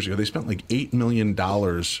a few years ago. They spent like $8 million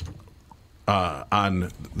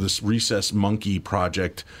on this rhesus monkey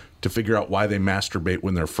project to figure out why they masturbate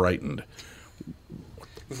when they're frightened.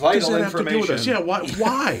 Vital information. Yeah,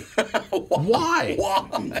 why?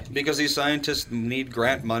 Why? Because these scientists need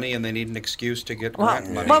grant money and they need an excuse to get grant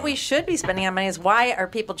money. What we should be spending on money is why are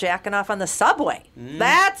people jacking off on the subway?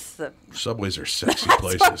 That's the subways are sexy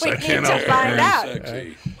places. What we need to find out.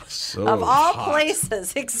 Sexy. So of all hot.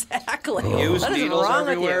 places, exactly. Used what is needles wrong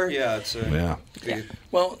everywhere. with you? Yeah, it's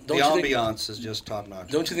Well, the ambiance is just top notch.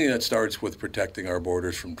 Don't you think that starts with protecting our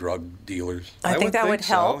borders from drug dealers? I think that would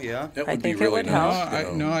help. So, yeah, that I would think be really it would help.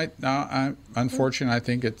 nice. Unfortunately, I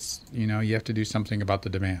think it's, you have to do something about the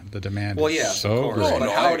demand. The demand is so great.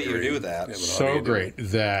 But how do you do that? Yeah, so great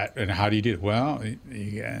that, and how do you do it? Well,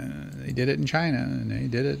 they did it in China, and they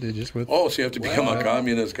did it just with. Oh, so you have to become a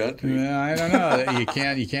communist country? I don't know. You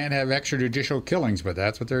can't have extrajudicial killings, but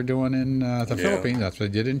that's what they're doing in the Philippines. That's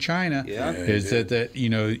what they did in China. Yeah. Is that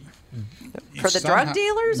for the drug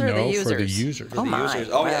dealers or the users? For the users. For the users.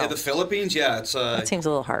 Oh, yeah, the Philippines, it's that seems a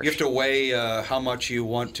little harsh. You have to weigh how much you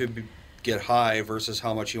want to get high versus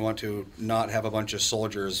how much you want to not have a bunch of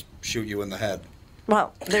soldiers shoot you in the head.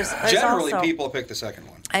 Well, there's generally also, people pick the second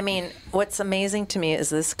one. I mean, what's amazing to me is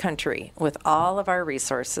this country, with all of our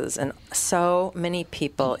resources and so many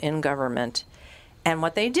people in government, and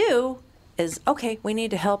what they do is, okay, we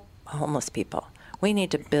need to help homeless people. We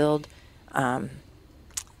need to build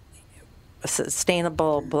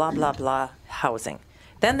sustainable blah, blah, blah housing.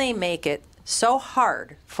 Then they make it so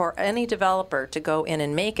hard for any developer to go in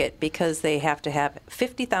and make it because they have to have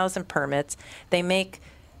 50,000 permits. They make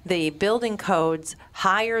the building codes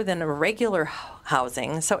higher than a regular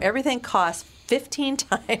housing, so everything costs 15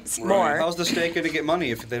 times more. How's the state going to get money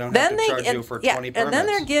if they don't have to charge you for 20 permits? And then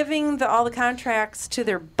they're giving all the contracts to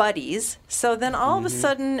their buddies, so then all of a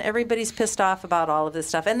sudden everybody's pissed off about all of this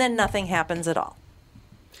stuff, and then nothing happens at all.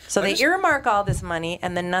 So they earmark all this money,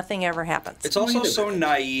 and then nothing ever happens. It's also so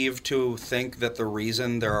naive to think that the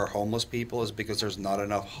reason there are homeless people is because there's not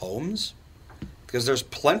enough homes. Because there's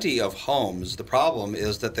plenty of homes. The problem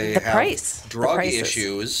is that they have drug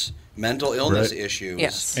issues, mental illness issues.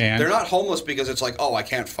 Yes. They're not homeless because it's like, I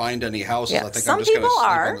can't find any houses. I think I'm just going to sleep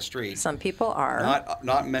on the street. Some people are.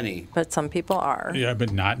 Not many. But some people are. Yeah,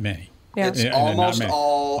 but not many. Yeah. It's almost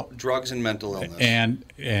all drugs and mental illness.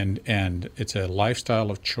 And it's a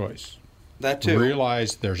lifestyle of choice. That too.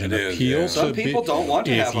 Realize there's an appeal. Some people don't want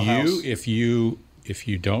to have a house. If you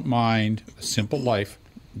don't mind a simple life,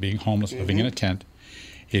 being homeless, living in a tent,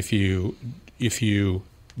 if you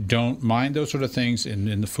don't mind those sort of things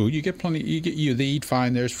in the food, you get plenty. They eat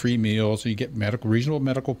fine. There's free meals. You get reasonable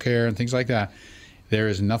medical care and things like that. There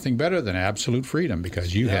is nothing better than absolute freedom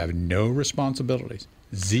because you have no responsibilities.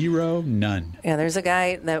 Zero, none. Yeah, there's a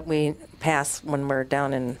guy that we pass when we're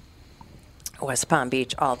down in West Palm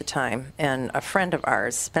Beach all the time, and a friend of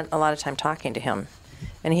ours spent a lot of time talking to him,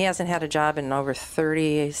 and he hasn't had a job in over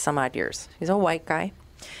 30 some odd years. He's a white guy.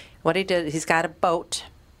 What he did, he's got a boat.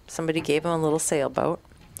 Somebody gave him a little sailboat,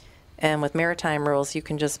 and with maritime rules, you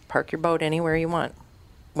can just park your boat anywhere you want.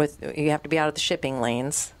 You have to be out of the shipping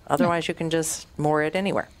lanes. Otherwise, you can just moor it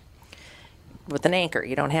anywhere. With an anchor.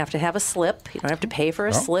 You don't have to have a slip. You don't have to pay for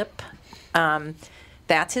a slip.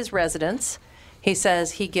 That's his residence. He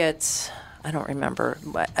says he gets, I don't remember,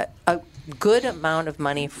 but a good amount of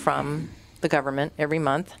money from the government every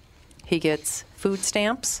month. He gets food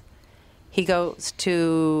stamps. He goes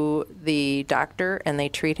to the doctor, and they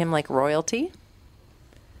treat him like royalty.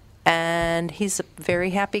 And he's a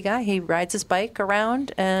very happy guy. He rides his bike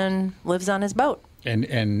around and lives on his boat. And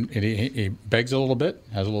he begs a little bit,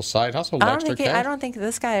 has a little side hustle. I don't think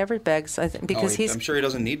this guy ever begs. Because I'm sure he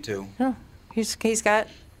doesn't need to. No, he's got.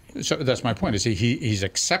 So that's my point. Is he's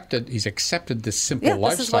accepted this simple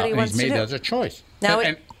lifestyle, and he's made that as a choice. Now,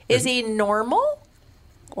 is he normal?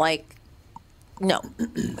 No,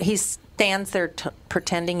 he stands there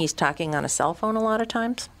pretending he's talking on a cell phone a lot of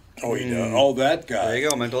times. Oh, he does. Oh, that guy. There you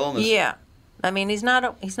go, mental illness. Yeah, I mean he's not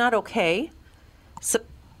okay. So,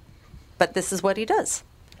 but this is what he does.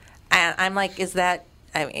 And I'm like, he's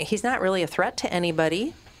not really a threat to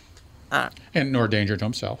anybody. And nor danger to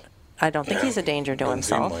himself. I don't think he's a danger to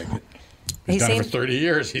himself. Seem like it. He's done it for 30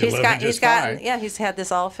 years. He's living just fine. Yeah, he's had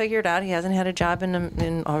this all figured out. He hasn't had a job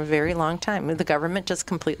in a very long time. The government just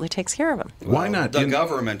completely takes care of him. Why not? The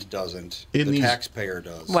government doesn't. The taxpayer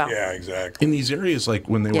does. Well, yeah, exactly. In these areas, like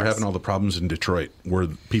when they were having all the problems in Detroit, where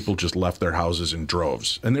people just left their houses in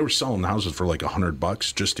droves, and they were selling houses for like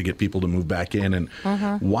 $100 just to get people to move back in. And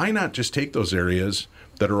why not just take those areas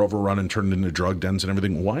that are overrun and turned into drug dens and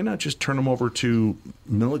everything? Why not just turn them over to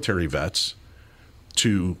military vets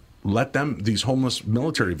to let these homeless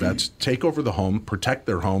military vets take over the home, protect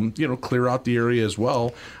their home, clear out the area as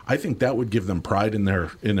well. I think that would give them pride in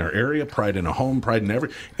their area, pride in a home, pride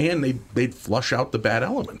in and they'd flush out the bad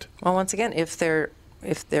element. Well, once again, if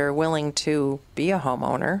they're willing to be a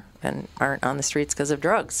homeowner and aren't on the streets because of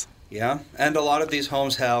drugs. Yeah, and a lot of these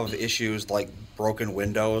homes have issues like broken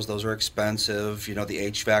windows. Those are expensive. The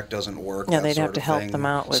HVAC doesn't work. Yeah, they'd have to help them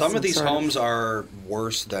out with some of these homes are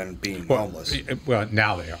worse than being homeless. Well,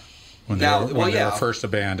 now they are. When they were first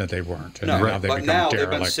abandoned, they weren't. And now they've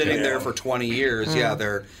been sitting there for 20 years. Mm. Yeah,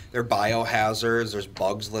 they're biohazards. There's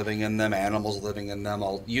bugs living in them, animals living in them.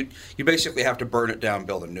 You basically have to burn it down and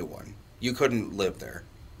build a new one. You couldn't live there.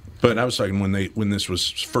 But I was talking when this was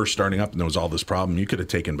first starting up and there was all this problem, you could have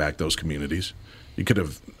taken back those communities. You could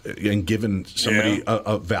have and given somebody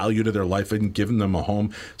a value to their life and given them a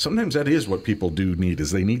home. Sometimes that is what people do need,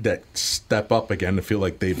 is they need that step up again to feel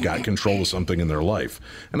like they've got control of something in their life.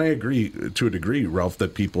 And I agree to a degree, Ralph,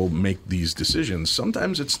 that people make these decisions.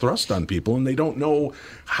 Sometimes it's thrust on people and they don't know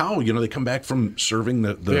how. You know, they come back from serving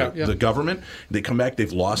the government. They come back,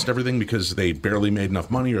 they've lost everything because they barely made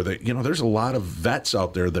enough money, or there's a lot of vets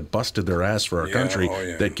out there that busted their ass for our country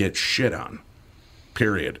that get shit on.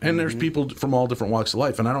 Period. And there's people from all different walks of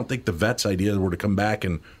life. And I don't think the vets' idea were to come back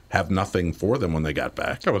and have nothing for them when they got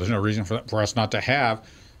back. Yeah, well, there's no reason for us not to have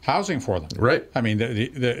housing for them. Right. I mean,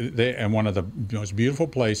 and one of the most beautiful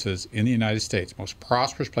places in the United States, most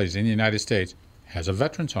prosperous places in the United States, has a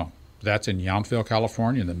veterans home. That's in Yountville,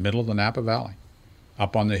 California, in the middle of the Napa Valley.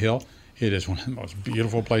 Up on the hill, it is one of the most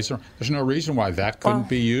beautiful places. There's no reason why that couldn't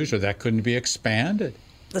be used or that couldn't be expanded.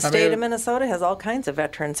 The state of Minnesota has all kinds of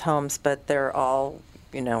veterans homes, but they're all,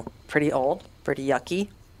 pretty old, pretty yucky.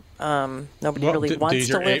 Nobody really wants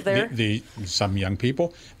to live there. Some young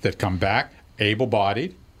people that come back,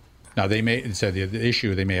 able-bodied. Now, they may say the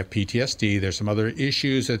issue, they may have PTSD. There's some other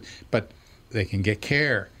issues, but they can get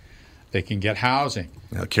care. They can get housing.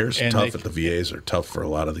 Now, care's tough at the VAs are tough for a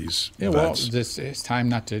lot of these events. Well, it's time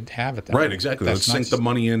not to have it that way. Right, exactly. Let's sink the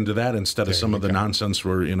money into that instead of some of the nonsense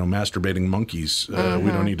where, masturbating monkeys. We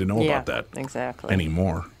don't need to know about that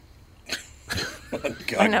anymore. God,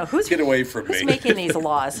 I know. Get away from me. Who's making these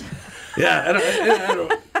laws?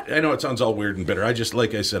 I know it sounds all weird and bitter. I just,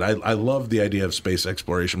 like I said, I love the idea of space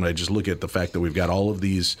exploration, but I just look at the fact that we've got all of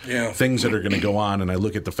these things that are going to go on, and I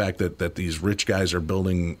look at the fact that these rich guys are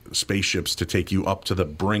building spaceships to take you up to the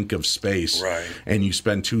brink of space, right? And you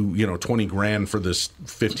spend $20,000 for this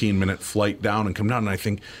 15-minute flight down and come down, and I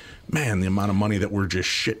think, man, the amount of money that we're just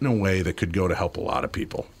shitting away that could go to help a lot of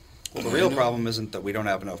people. Well, the real problem isn't that we don't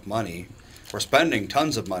have enough money. We're spending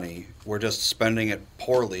tons of money. We're just spending it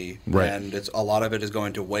poorly, right. And a lot of it is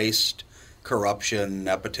going to waste, corruption,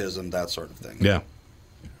 nepotism, that sort of thing. Yeah,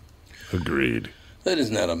 agreed.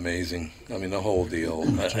 Isn't that amazing? I mean, the whole deal.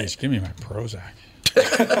 Jeez, give me my Prozac.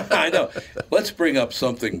 I know. Let's bring up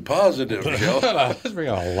something positive, Joe. Let's bring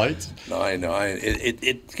out lights. No, I know.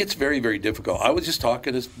 It gets very, very difficult. I was just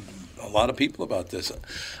talking to a lot of people about this.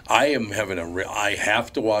 I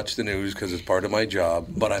have to watch the news because it's part of my job,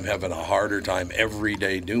 but I'm having a harder time every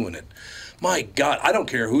day doing it. My God, I don't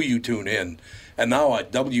care who you tune in. And now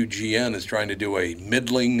WGN is trying to do a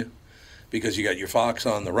middling, because you got your Fox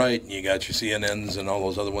on the right and you got your CNNs and all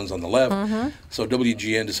those other ones on the left. Mm-hmm. So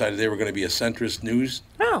WGN decided they were going to be a centrist news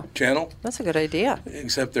channel. That's a good idea.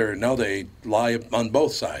 Except now they lie on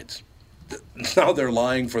both sides. Now they're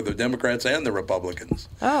lying for the Democrats and the Republicans.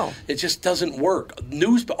 Oh, it just doesn't work.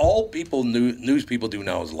 News people do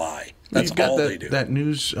now is lie. That's all they do. That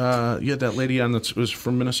news. You had that lady on that was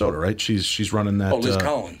from Minnesota, right? She's running that. Oh, Liz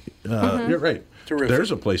Collin. You're right. Terrific.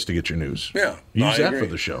 There's a place to get your news. Yeah, use that for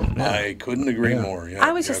the show. Yeah. I couldn't agree more. Yeah,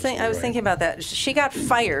 I was just thinking about that. She got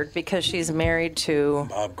fired because she's married to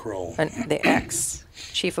Bob Kroll, the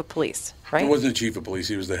ex-chief of police. Right? He wasn't the chief of police.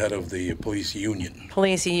 He was the head of the police union.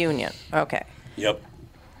 Police union. Okay. Yep.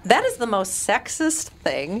 That is the most sexist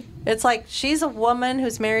thing. It's like she's a woman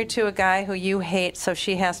who's married to a guy who you hate, so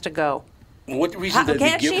she has to go. What reason did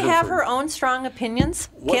can't she have her own strong opinions?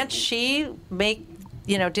 Can't she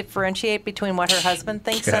differentiate between what her husband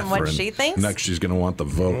thinks and what she thinks? Next, she's going to want the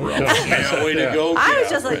vote. Way to go, I was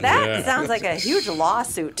just like, that sounds like a huge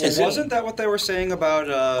lawsuit to me. Wasn't that what they were saying about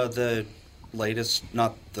the latest,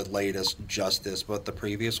 not the latest Justice, but the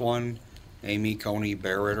previous one? Amy Coney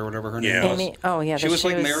Barrett or whatever her name was. Amy, oh yeah, she was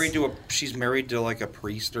married to she's married to like a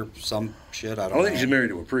priest or some shit. I don't think she's married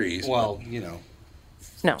to a priest. Well,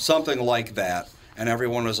 no, something like that. And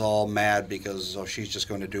everyone was all mad because she's just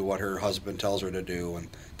going to do what her husband tells her to do and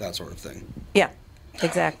that sort of thing. Yeah,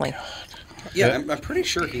 exactly. Yeah, I'm pretty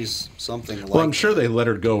sure he's something like. Well, I'm sure they let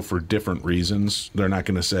her go for different reasons. They're not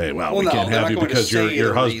going to say, "Well, we can't have you because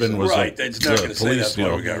your husband was right." It's not going to say that's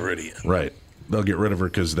why we got rid of you. Right. They'll get rid of her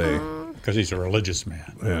because he's a religious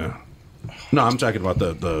man. Yeah. No, I'm talking about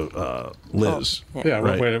the Liz. Oh, yeah.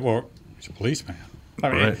 Well, he's a policeman. I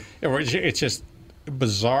mean, it's just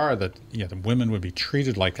bizarre that the women would be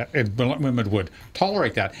treated like that, and women would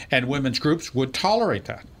tolerate that, and women's groups would tolerate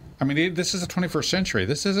that. I mean, this is the 21st century.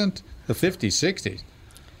 This isn't the 50s, 60s.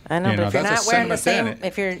 I know, but if you're not wearing the same,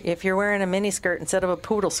 if you're wearing a mini skirt instead of a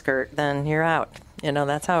poodle skirt, then you're out.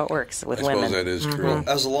 That's how it works with women. I suppose that is true.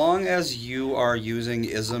 As long as you are using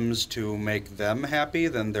isms to make them happy,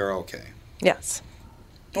 then they're okay. Yes.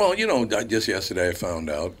 Well, just yesterday I found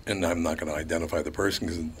out, and I'm not going to identify the person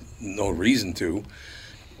because there's no reason to.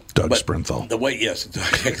 Doug Sprinthal. The way, yes,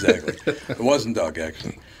 exactly. It wasn't Doug,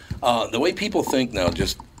 actually. The way people think now,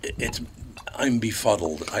 I'm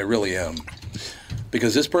befuddled. I really am.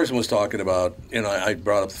 Because this person was talking about, I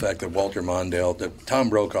brought up the fact that Walter Mondale, that Tom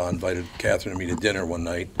Brokaw invited Catherine and me to dinner one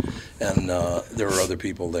night, and there were other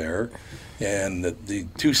people there, and the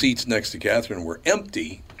 2 seats next to Catherine were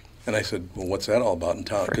empty. And I said, well, what's that all about? And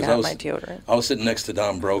Tom, Forgot my deodorant. I was sitting next to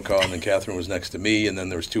Tom Brokaw, and then Catherine was next to me, and then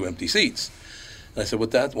there was 2 empty seats. And I said,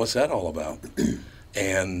 what's that all about?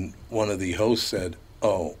 And one of the hosts said,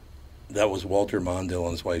 oh, that was Walter Mondale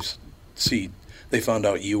and his wife's seat. They found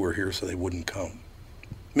out you were here, so they wouldn't come.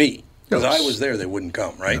 Me. Because I was there, they wouldn't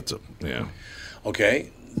come, right? Yeah.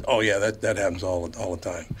 Okay. Oh, yeah, that happens all the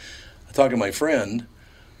time. I talked to my friend,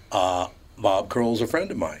 Bob Kroll's a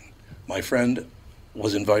friend of mine. My friend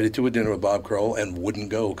was invited to a dinner with Bob Kroll and wouldn't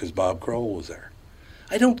go because Bob Kroll was there.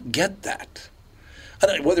 I don't get that.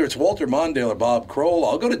 Whether it's Walter Mondale or Bob Kroll,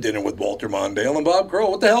 I'll go to dinner with Walter Mondale and Bob Kroll.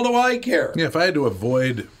 What the hell do I care? Yeah, if I had to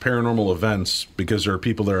avoid paranormal events because there are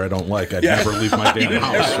people there I don't like, I'd never leave my damn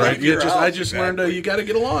house, right? I just learned you got to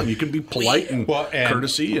get along. You can be polite and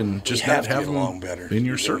courtesy and just not have them in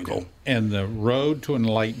your circle. And the road to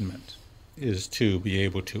enlightenment is to be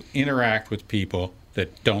able to interact with people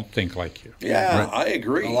that don't think like you. Yeah, right. I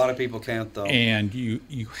agree. A lot of people can't, though. And you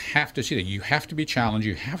have to see that. You have to be challenged.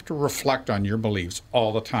 You have to reflect on your beliefs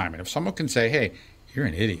all the time. And if someone can say, hey, you're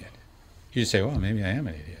an idiot, you say, well, maybe I am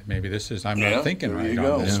an idiot. Maybe I'm not thinking right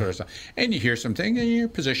on this sort of stuff. And you hear something, and your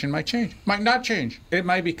position might change. Might not change. It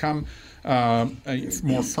might become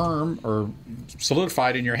more firm or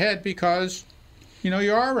solidified in your head because, you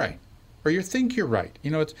are right. Or you think you're right.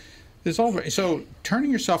 So turning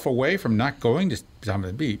yourself away from not going to some of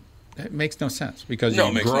the beat, that makes no sense because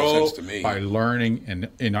you grow by learning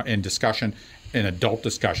in discussion, in adult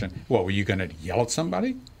discussion. What, were you going to yell at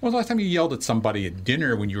somebody? When was the last time you yelled at somebody at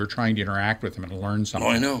dinner when you were trying to interact with them and learn something?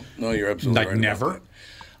 Oh, I know. No, you're absolutely right. Never?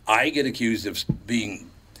 I get accused of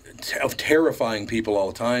terrifying people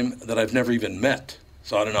all the time that I've never even met.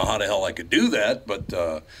 So I don't know how the hell I could do that, but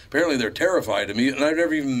apparently they're terrified of me, and I've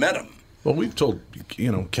never even met them. Well, we've told,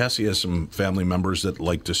 Cassie has some family members that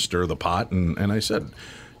like to stir the pot, and I said,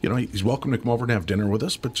 he's welcome to come over and have dinner with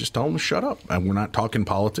us, but just tell him to shut up. And we're not talking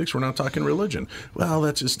politics, we're not talking religion. Well,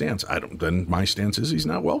 that's his stance. Then my stance is he's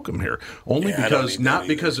not welcome here. Only because, not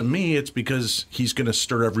because of me, it's because he's going to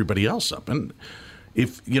stir everybody else up. And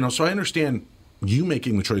so I understand you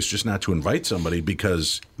making the choice just not to invite somebody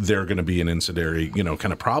because they're going to be an incendiary,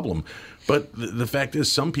 kind of problem. But the fact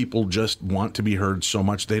is, some people just want to be heard so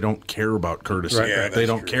much they don't care about courtesy. Right. Yeah, they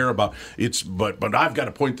don't care about it's. But I've got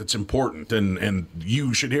a point that's important, and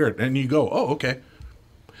you should hear it. And you go, oh, okay.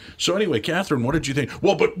 So anyway, Catherine, what did you think?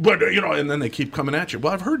 Well, but and then they keep coming at you.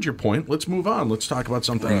 Well, I've heard your point. Let's move on. Let's talk about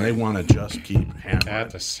something. Right. They want to just keep hammering.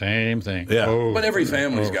 That's the same thing. Yeah. Oh, but every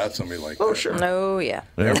family's got somebody like that. Oh, sure. Oh, yeah.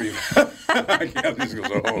 Kathy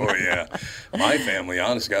goes, oh, yeah. My family,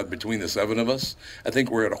 honest God, between the 7 of us, I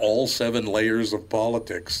think we're at all 7 layers of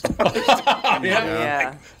politics.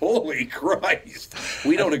 Yeah. Like, holy Christ.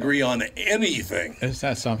 We don't agree on anything. Is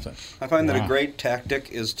that something? I find that a great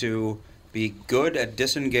tactic is to be good at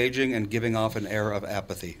disengaging and giving off an air of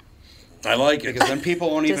apathy. I like it. Because then people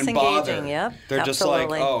won't even bother. Yep, They're absolutely.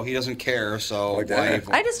 just like, oh, he doesn't care, so why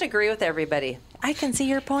even? I just agree with everybody. I can see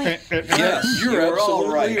your point. Yes, you're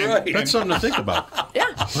absolutely right. That's something to think about.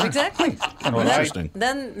 Yeah, exactly. Interesting.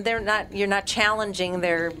 Then you're not challenging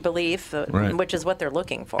their belief, which is what they're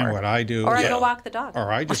looking for. And what I do, or I go walk the dog,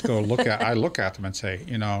 or I just go look at them and say,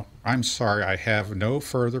 I'm sorry, I have no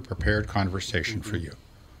further prepared conversation for you.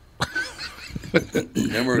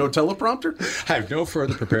 No teleprompter? I have no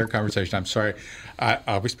further prepared conversation. I'm sorry.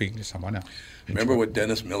 I'll be speaking to someone else. Remember what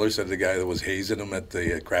Dennis Miller said to the guy that was hazing him at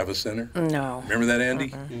the Kravis Center? No. Remember that, Andy?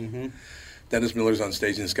 Mm-hmm. Dennis Miller's on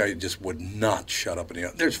stage, and this guy just would not shut up.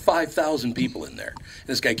 There's 5,000 people in there. And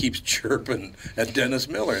this guy keeps chirping at Dennis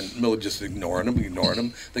Miller, and Miller just ignoring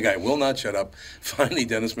him. The guy will not shut up. Finally,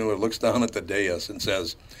 Dennis Miller looks down at the dais and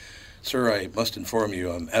says, "Sir, I must inform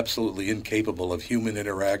you I'm absolutely incapable of human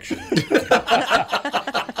interaction."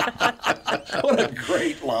 What a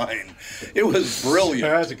great line. It was brilliant.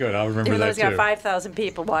 That's good. I'll remember that, too. Even though he's got 5,000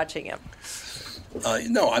 people watching him.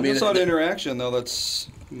 No, I mean... That's not interaction, though. That's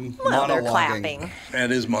monologuing. They're clapping.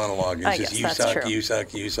 That is monologuing. I guess that's true. You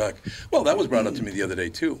suck. Well, that was brought up to me the other day,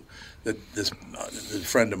 too. That this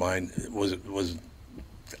friend of mine was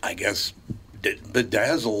I guess,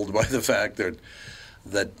 bedazzled by the fact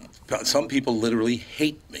that some people literally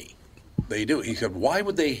hate me. They do. He said, why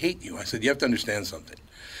would they hate you? I said, you have to understand something.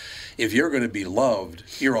 If you're going to be loved,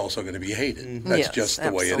 you're also going to be hated. That's just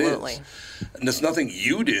the way it is. And it's nothing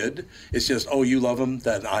you did. It's just, you love him,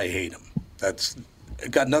 then I hate him. That's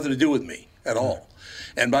got nothing to do with me at all.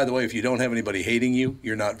 And by the way, if you don't have anybody hating you,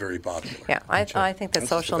 you're not very popular. Yeah, I think that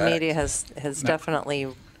social media has definitely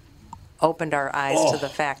opened our eyes to the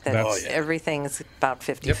fact that everything's about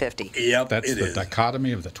 50-50. Yep, that's the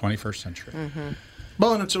dichotomy of the 21st century. Mm-hmm.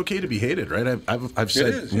 Well, and it's okay to be hated, right? I've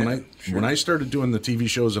said when I started doing the TV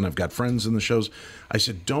shows, and I've got friends in the shows, I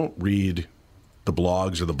said, don't read the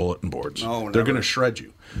blogs or the bulletin boards. No, they're going to shred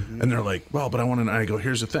you. Mm-hmm. And they're like, well, but I want to. I go,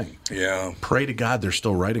 here's the thing. Yeah. Pray to God they're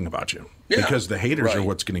still writing about you. Yeah. Because the haters are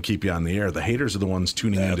what's going to keep you on the air. The haters are the ones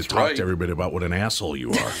tuning in to talk to everybody about what an asshole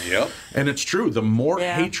you are. Yep. And it's true. The more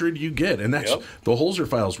hatred you get, and that's the Holzer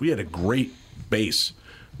Files, we had a great base.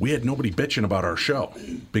 We had nobody bitching about our show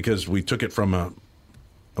because we took it from a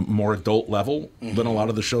more adult level than a lot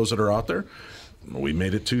of the shows that are out there. We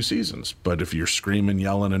made it 2 seasons. But if you're screaming,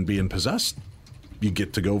 yelling, and being possessed, you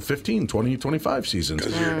get to go 15, 20, 25 seasons.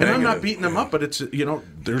 And I'm not beating them up, but it's,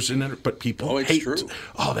 but people hate. True.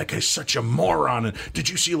 Oh, that guy's such a moron. And did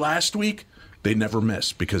you see last week? They never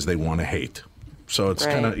miss because they want to hate. So it's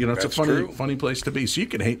kind of, it's That's a funny place to be. So you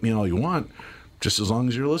can hate me all you want, just as long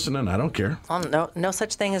as you're listening. I don't care. Well, no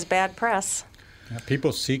such thing as bad press. Yeah,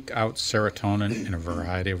 people seek out serotonin in a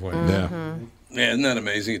variety of ways. Mm-hmm. Yeah, isn't that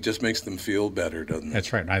amazing? It just makes them feel better, doesn't it?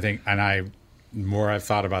 That's right. And the more I've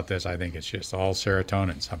thought about this, I think it's just all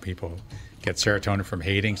serotonin. Some people get serotonin from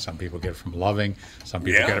hating. Some people get it from loving. Some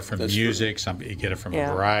people get it from music. Some people get it from a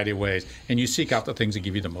variety of ways. And you seek out the things that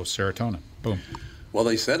give you the most serotonin. Boom. Well,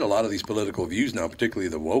 they said a lot of these political views now, particularly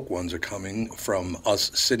the woke ones, are coming from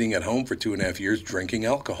us sitting at home for 2.5 years drinking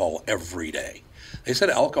alcohol every day. They said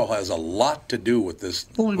alcohol has a lot to do with this.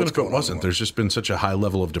 Well, even if it wasn't, there's just been such a high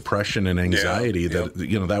level of depression and anxiety that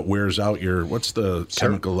that wears out your. What's the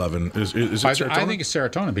chemical level? Is it serotonin? I think it's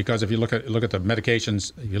serotonin because if you look at the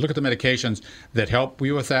medications, that help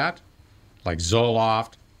you with that, like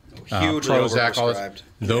Zoloft, Prozac, all this,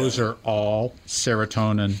 those are all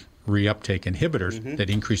serotonin reuptake inhibitors that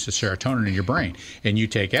increase the serotonin in your brain. And you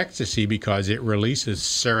take ecstasy because it releases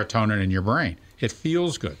serotonin in your brain. It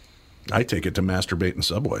feels good. I take it to masturbate in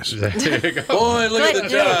subways. Boy, look at the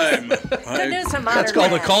time. Good news from That's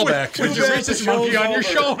called a callback. When you raise this monkey on your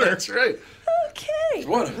shoulder. That's right. Okay.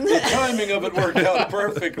 The timing of it worked out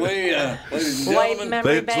perfectly, ladies and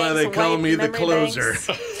gentlemen. That's why they call me the closer.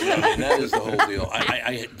 And that is the whole deal.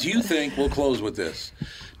 Do you think, we'll close with this,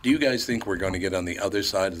 do you guys think we're going to get on the other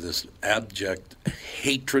side of this abject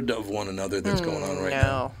hatred of one another that's going on right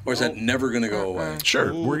now? Or is that never going to go away?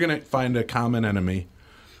 Sure. We're going to find a common enemy.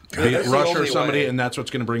 Be it Russia or somebody, and that's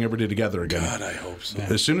what's going to bring everybody together again. God, I hope so.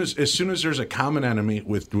 As soon as there's a common enemy,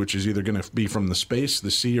 which is either going to be from the space,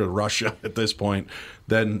 the sea, or Russia at this point,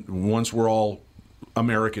 then once we're all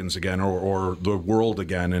Americans again, or the world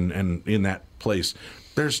again, and in that place,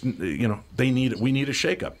 there's we need a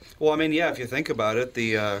shakeup. Well, I mean, if you think about it,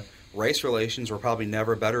 the race relations were probably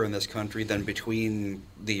never better in this country than between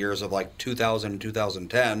the years of like 2000 and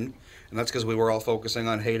 2010, and that's because we were all focusing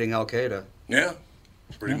on hating Al Qaeda. Yeah.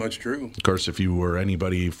 Pretty much true. Of course, if you were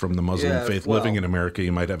anybody from the Muslim faith living in America,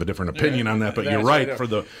 you might have a different opinion on that. But you're right.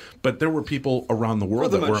 But there were people around the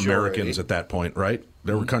world that were Americans at that point, right?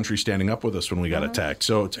 There were countries standing up with us when we got attacked.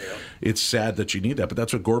 So it's sad that you need that. But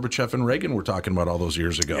that's what Gorbachev and Reagan were talking about all those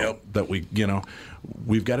years ago. Yep. That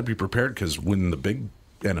we've got to be prepared because when the big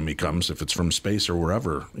enemy comes, if it's from space or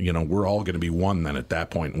wherever, we're all going to be one then at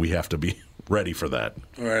that point. And we have to be ready for that.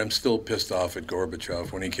 All right, I'm still pissed off at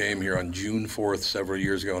Gorbachev when he came here on June 4th several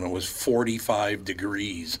years ago, and it was 45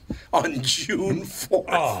 degrees on June 4th.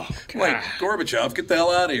 Oh, like, Gorbachev, get the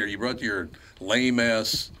hell out of here. You brought your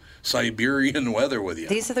lame-ass Siberian weather with you.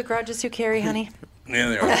 These are the grudges you carry, honey. Yeah,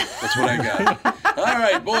 they are. That's what I got. All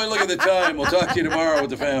right, boy, look at the time. We'll talk to you tomorrow with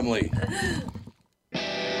the family.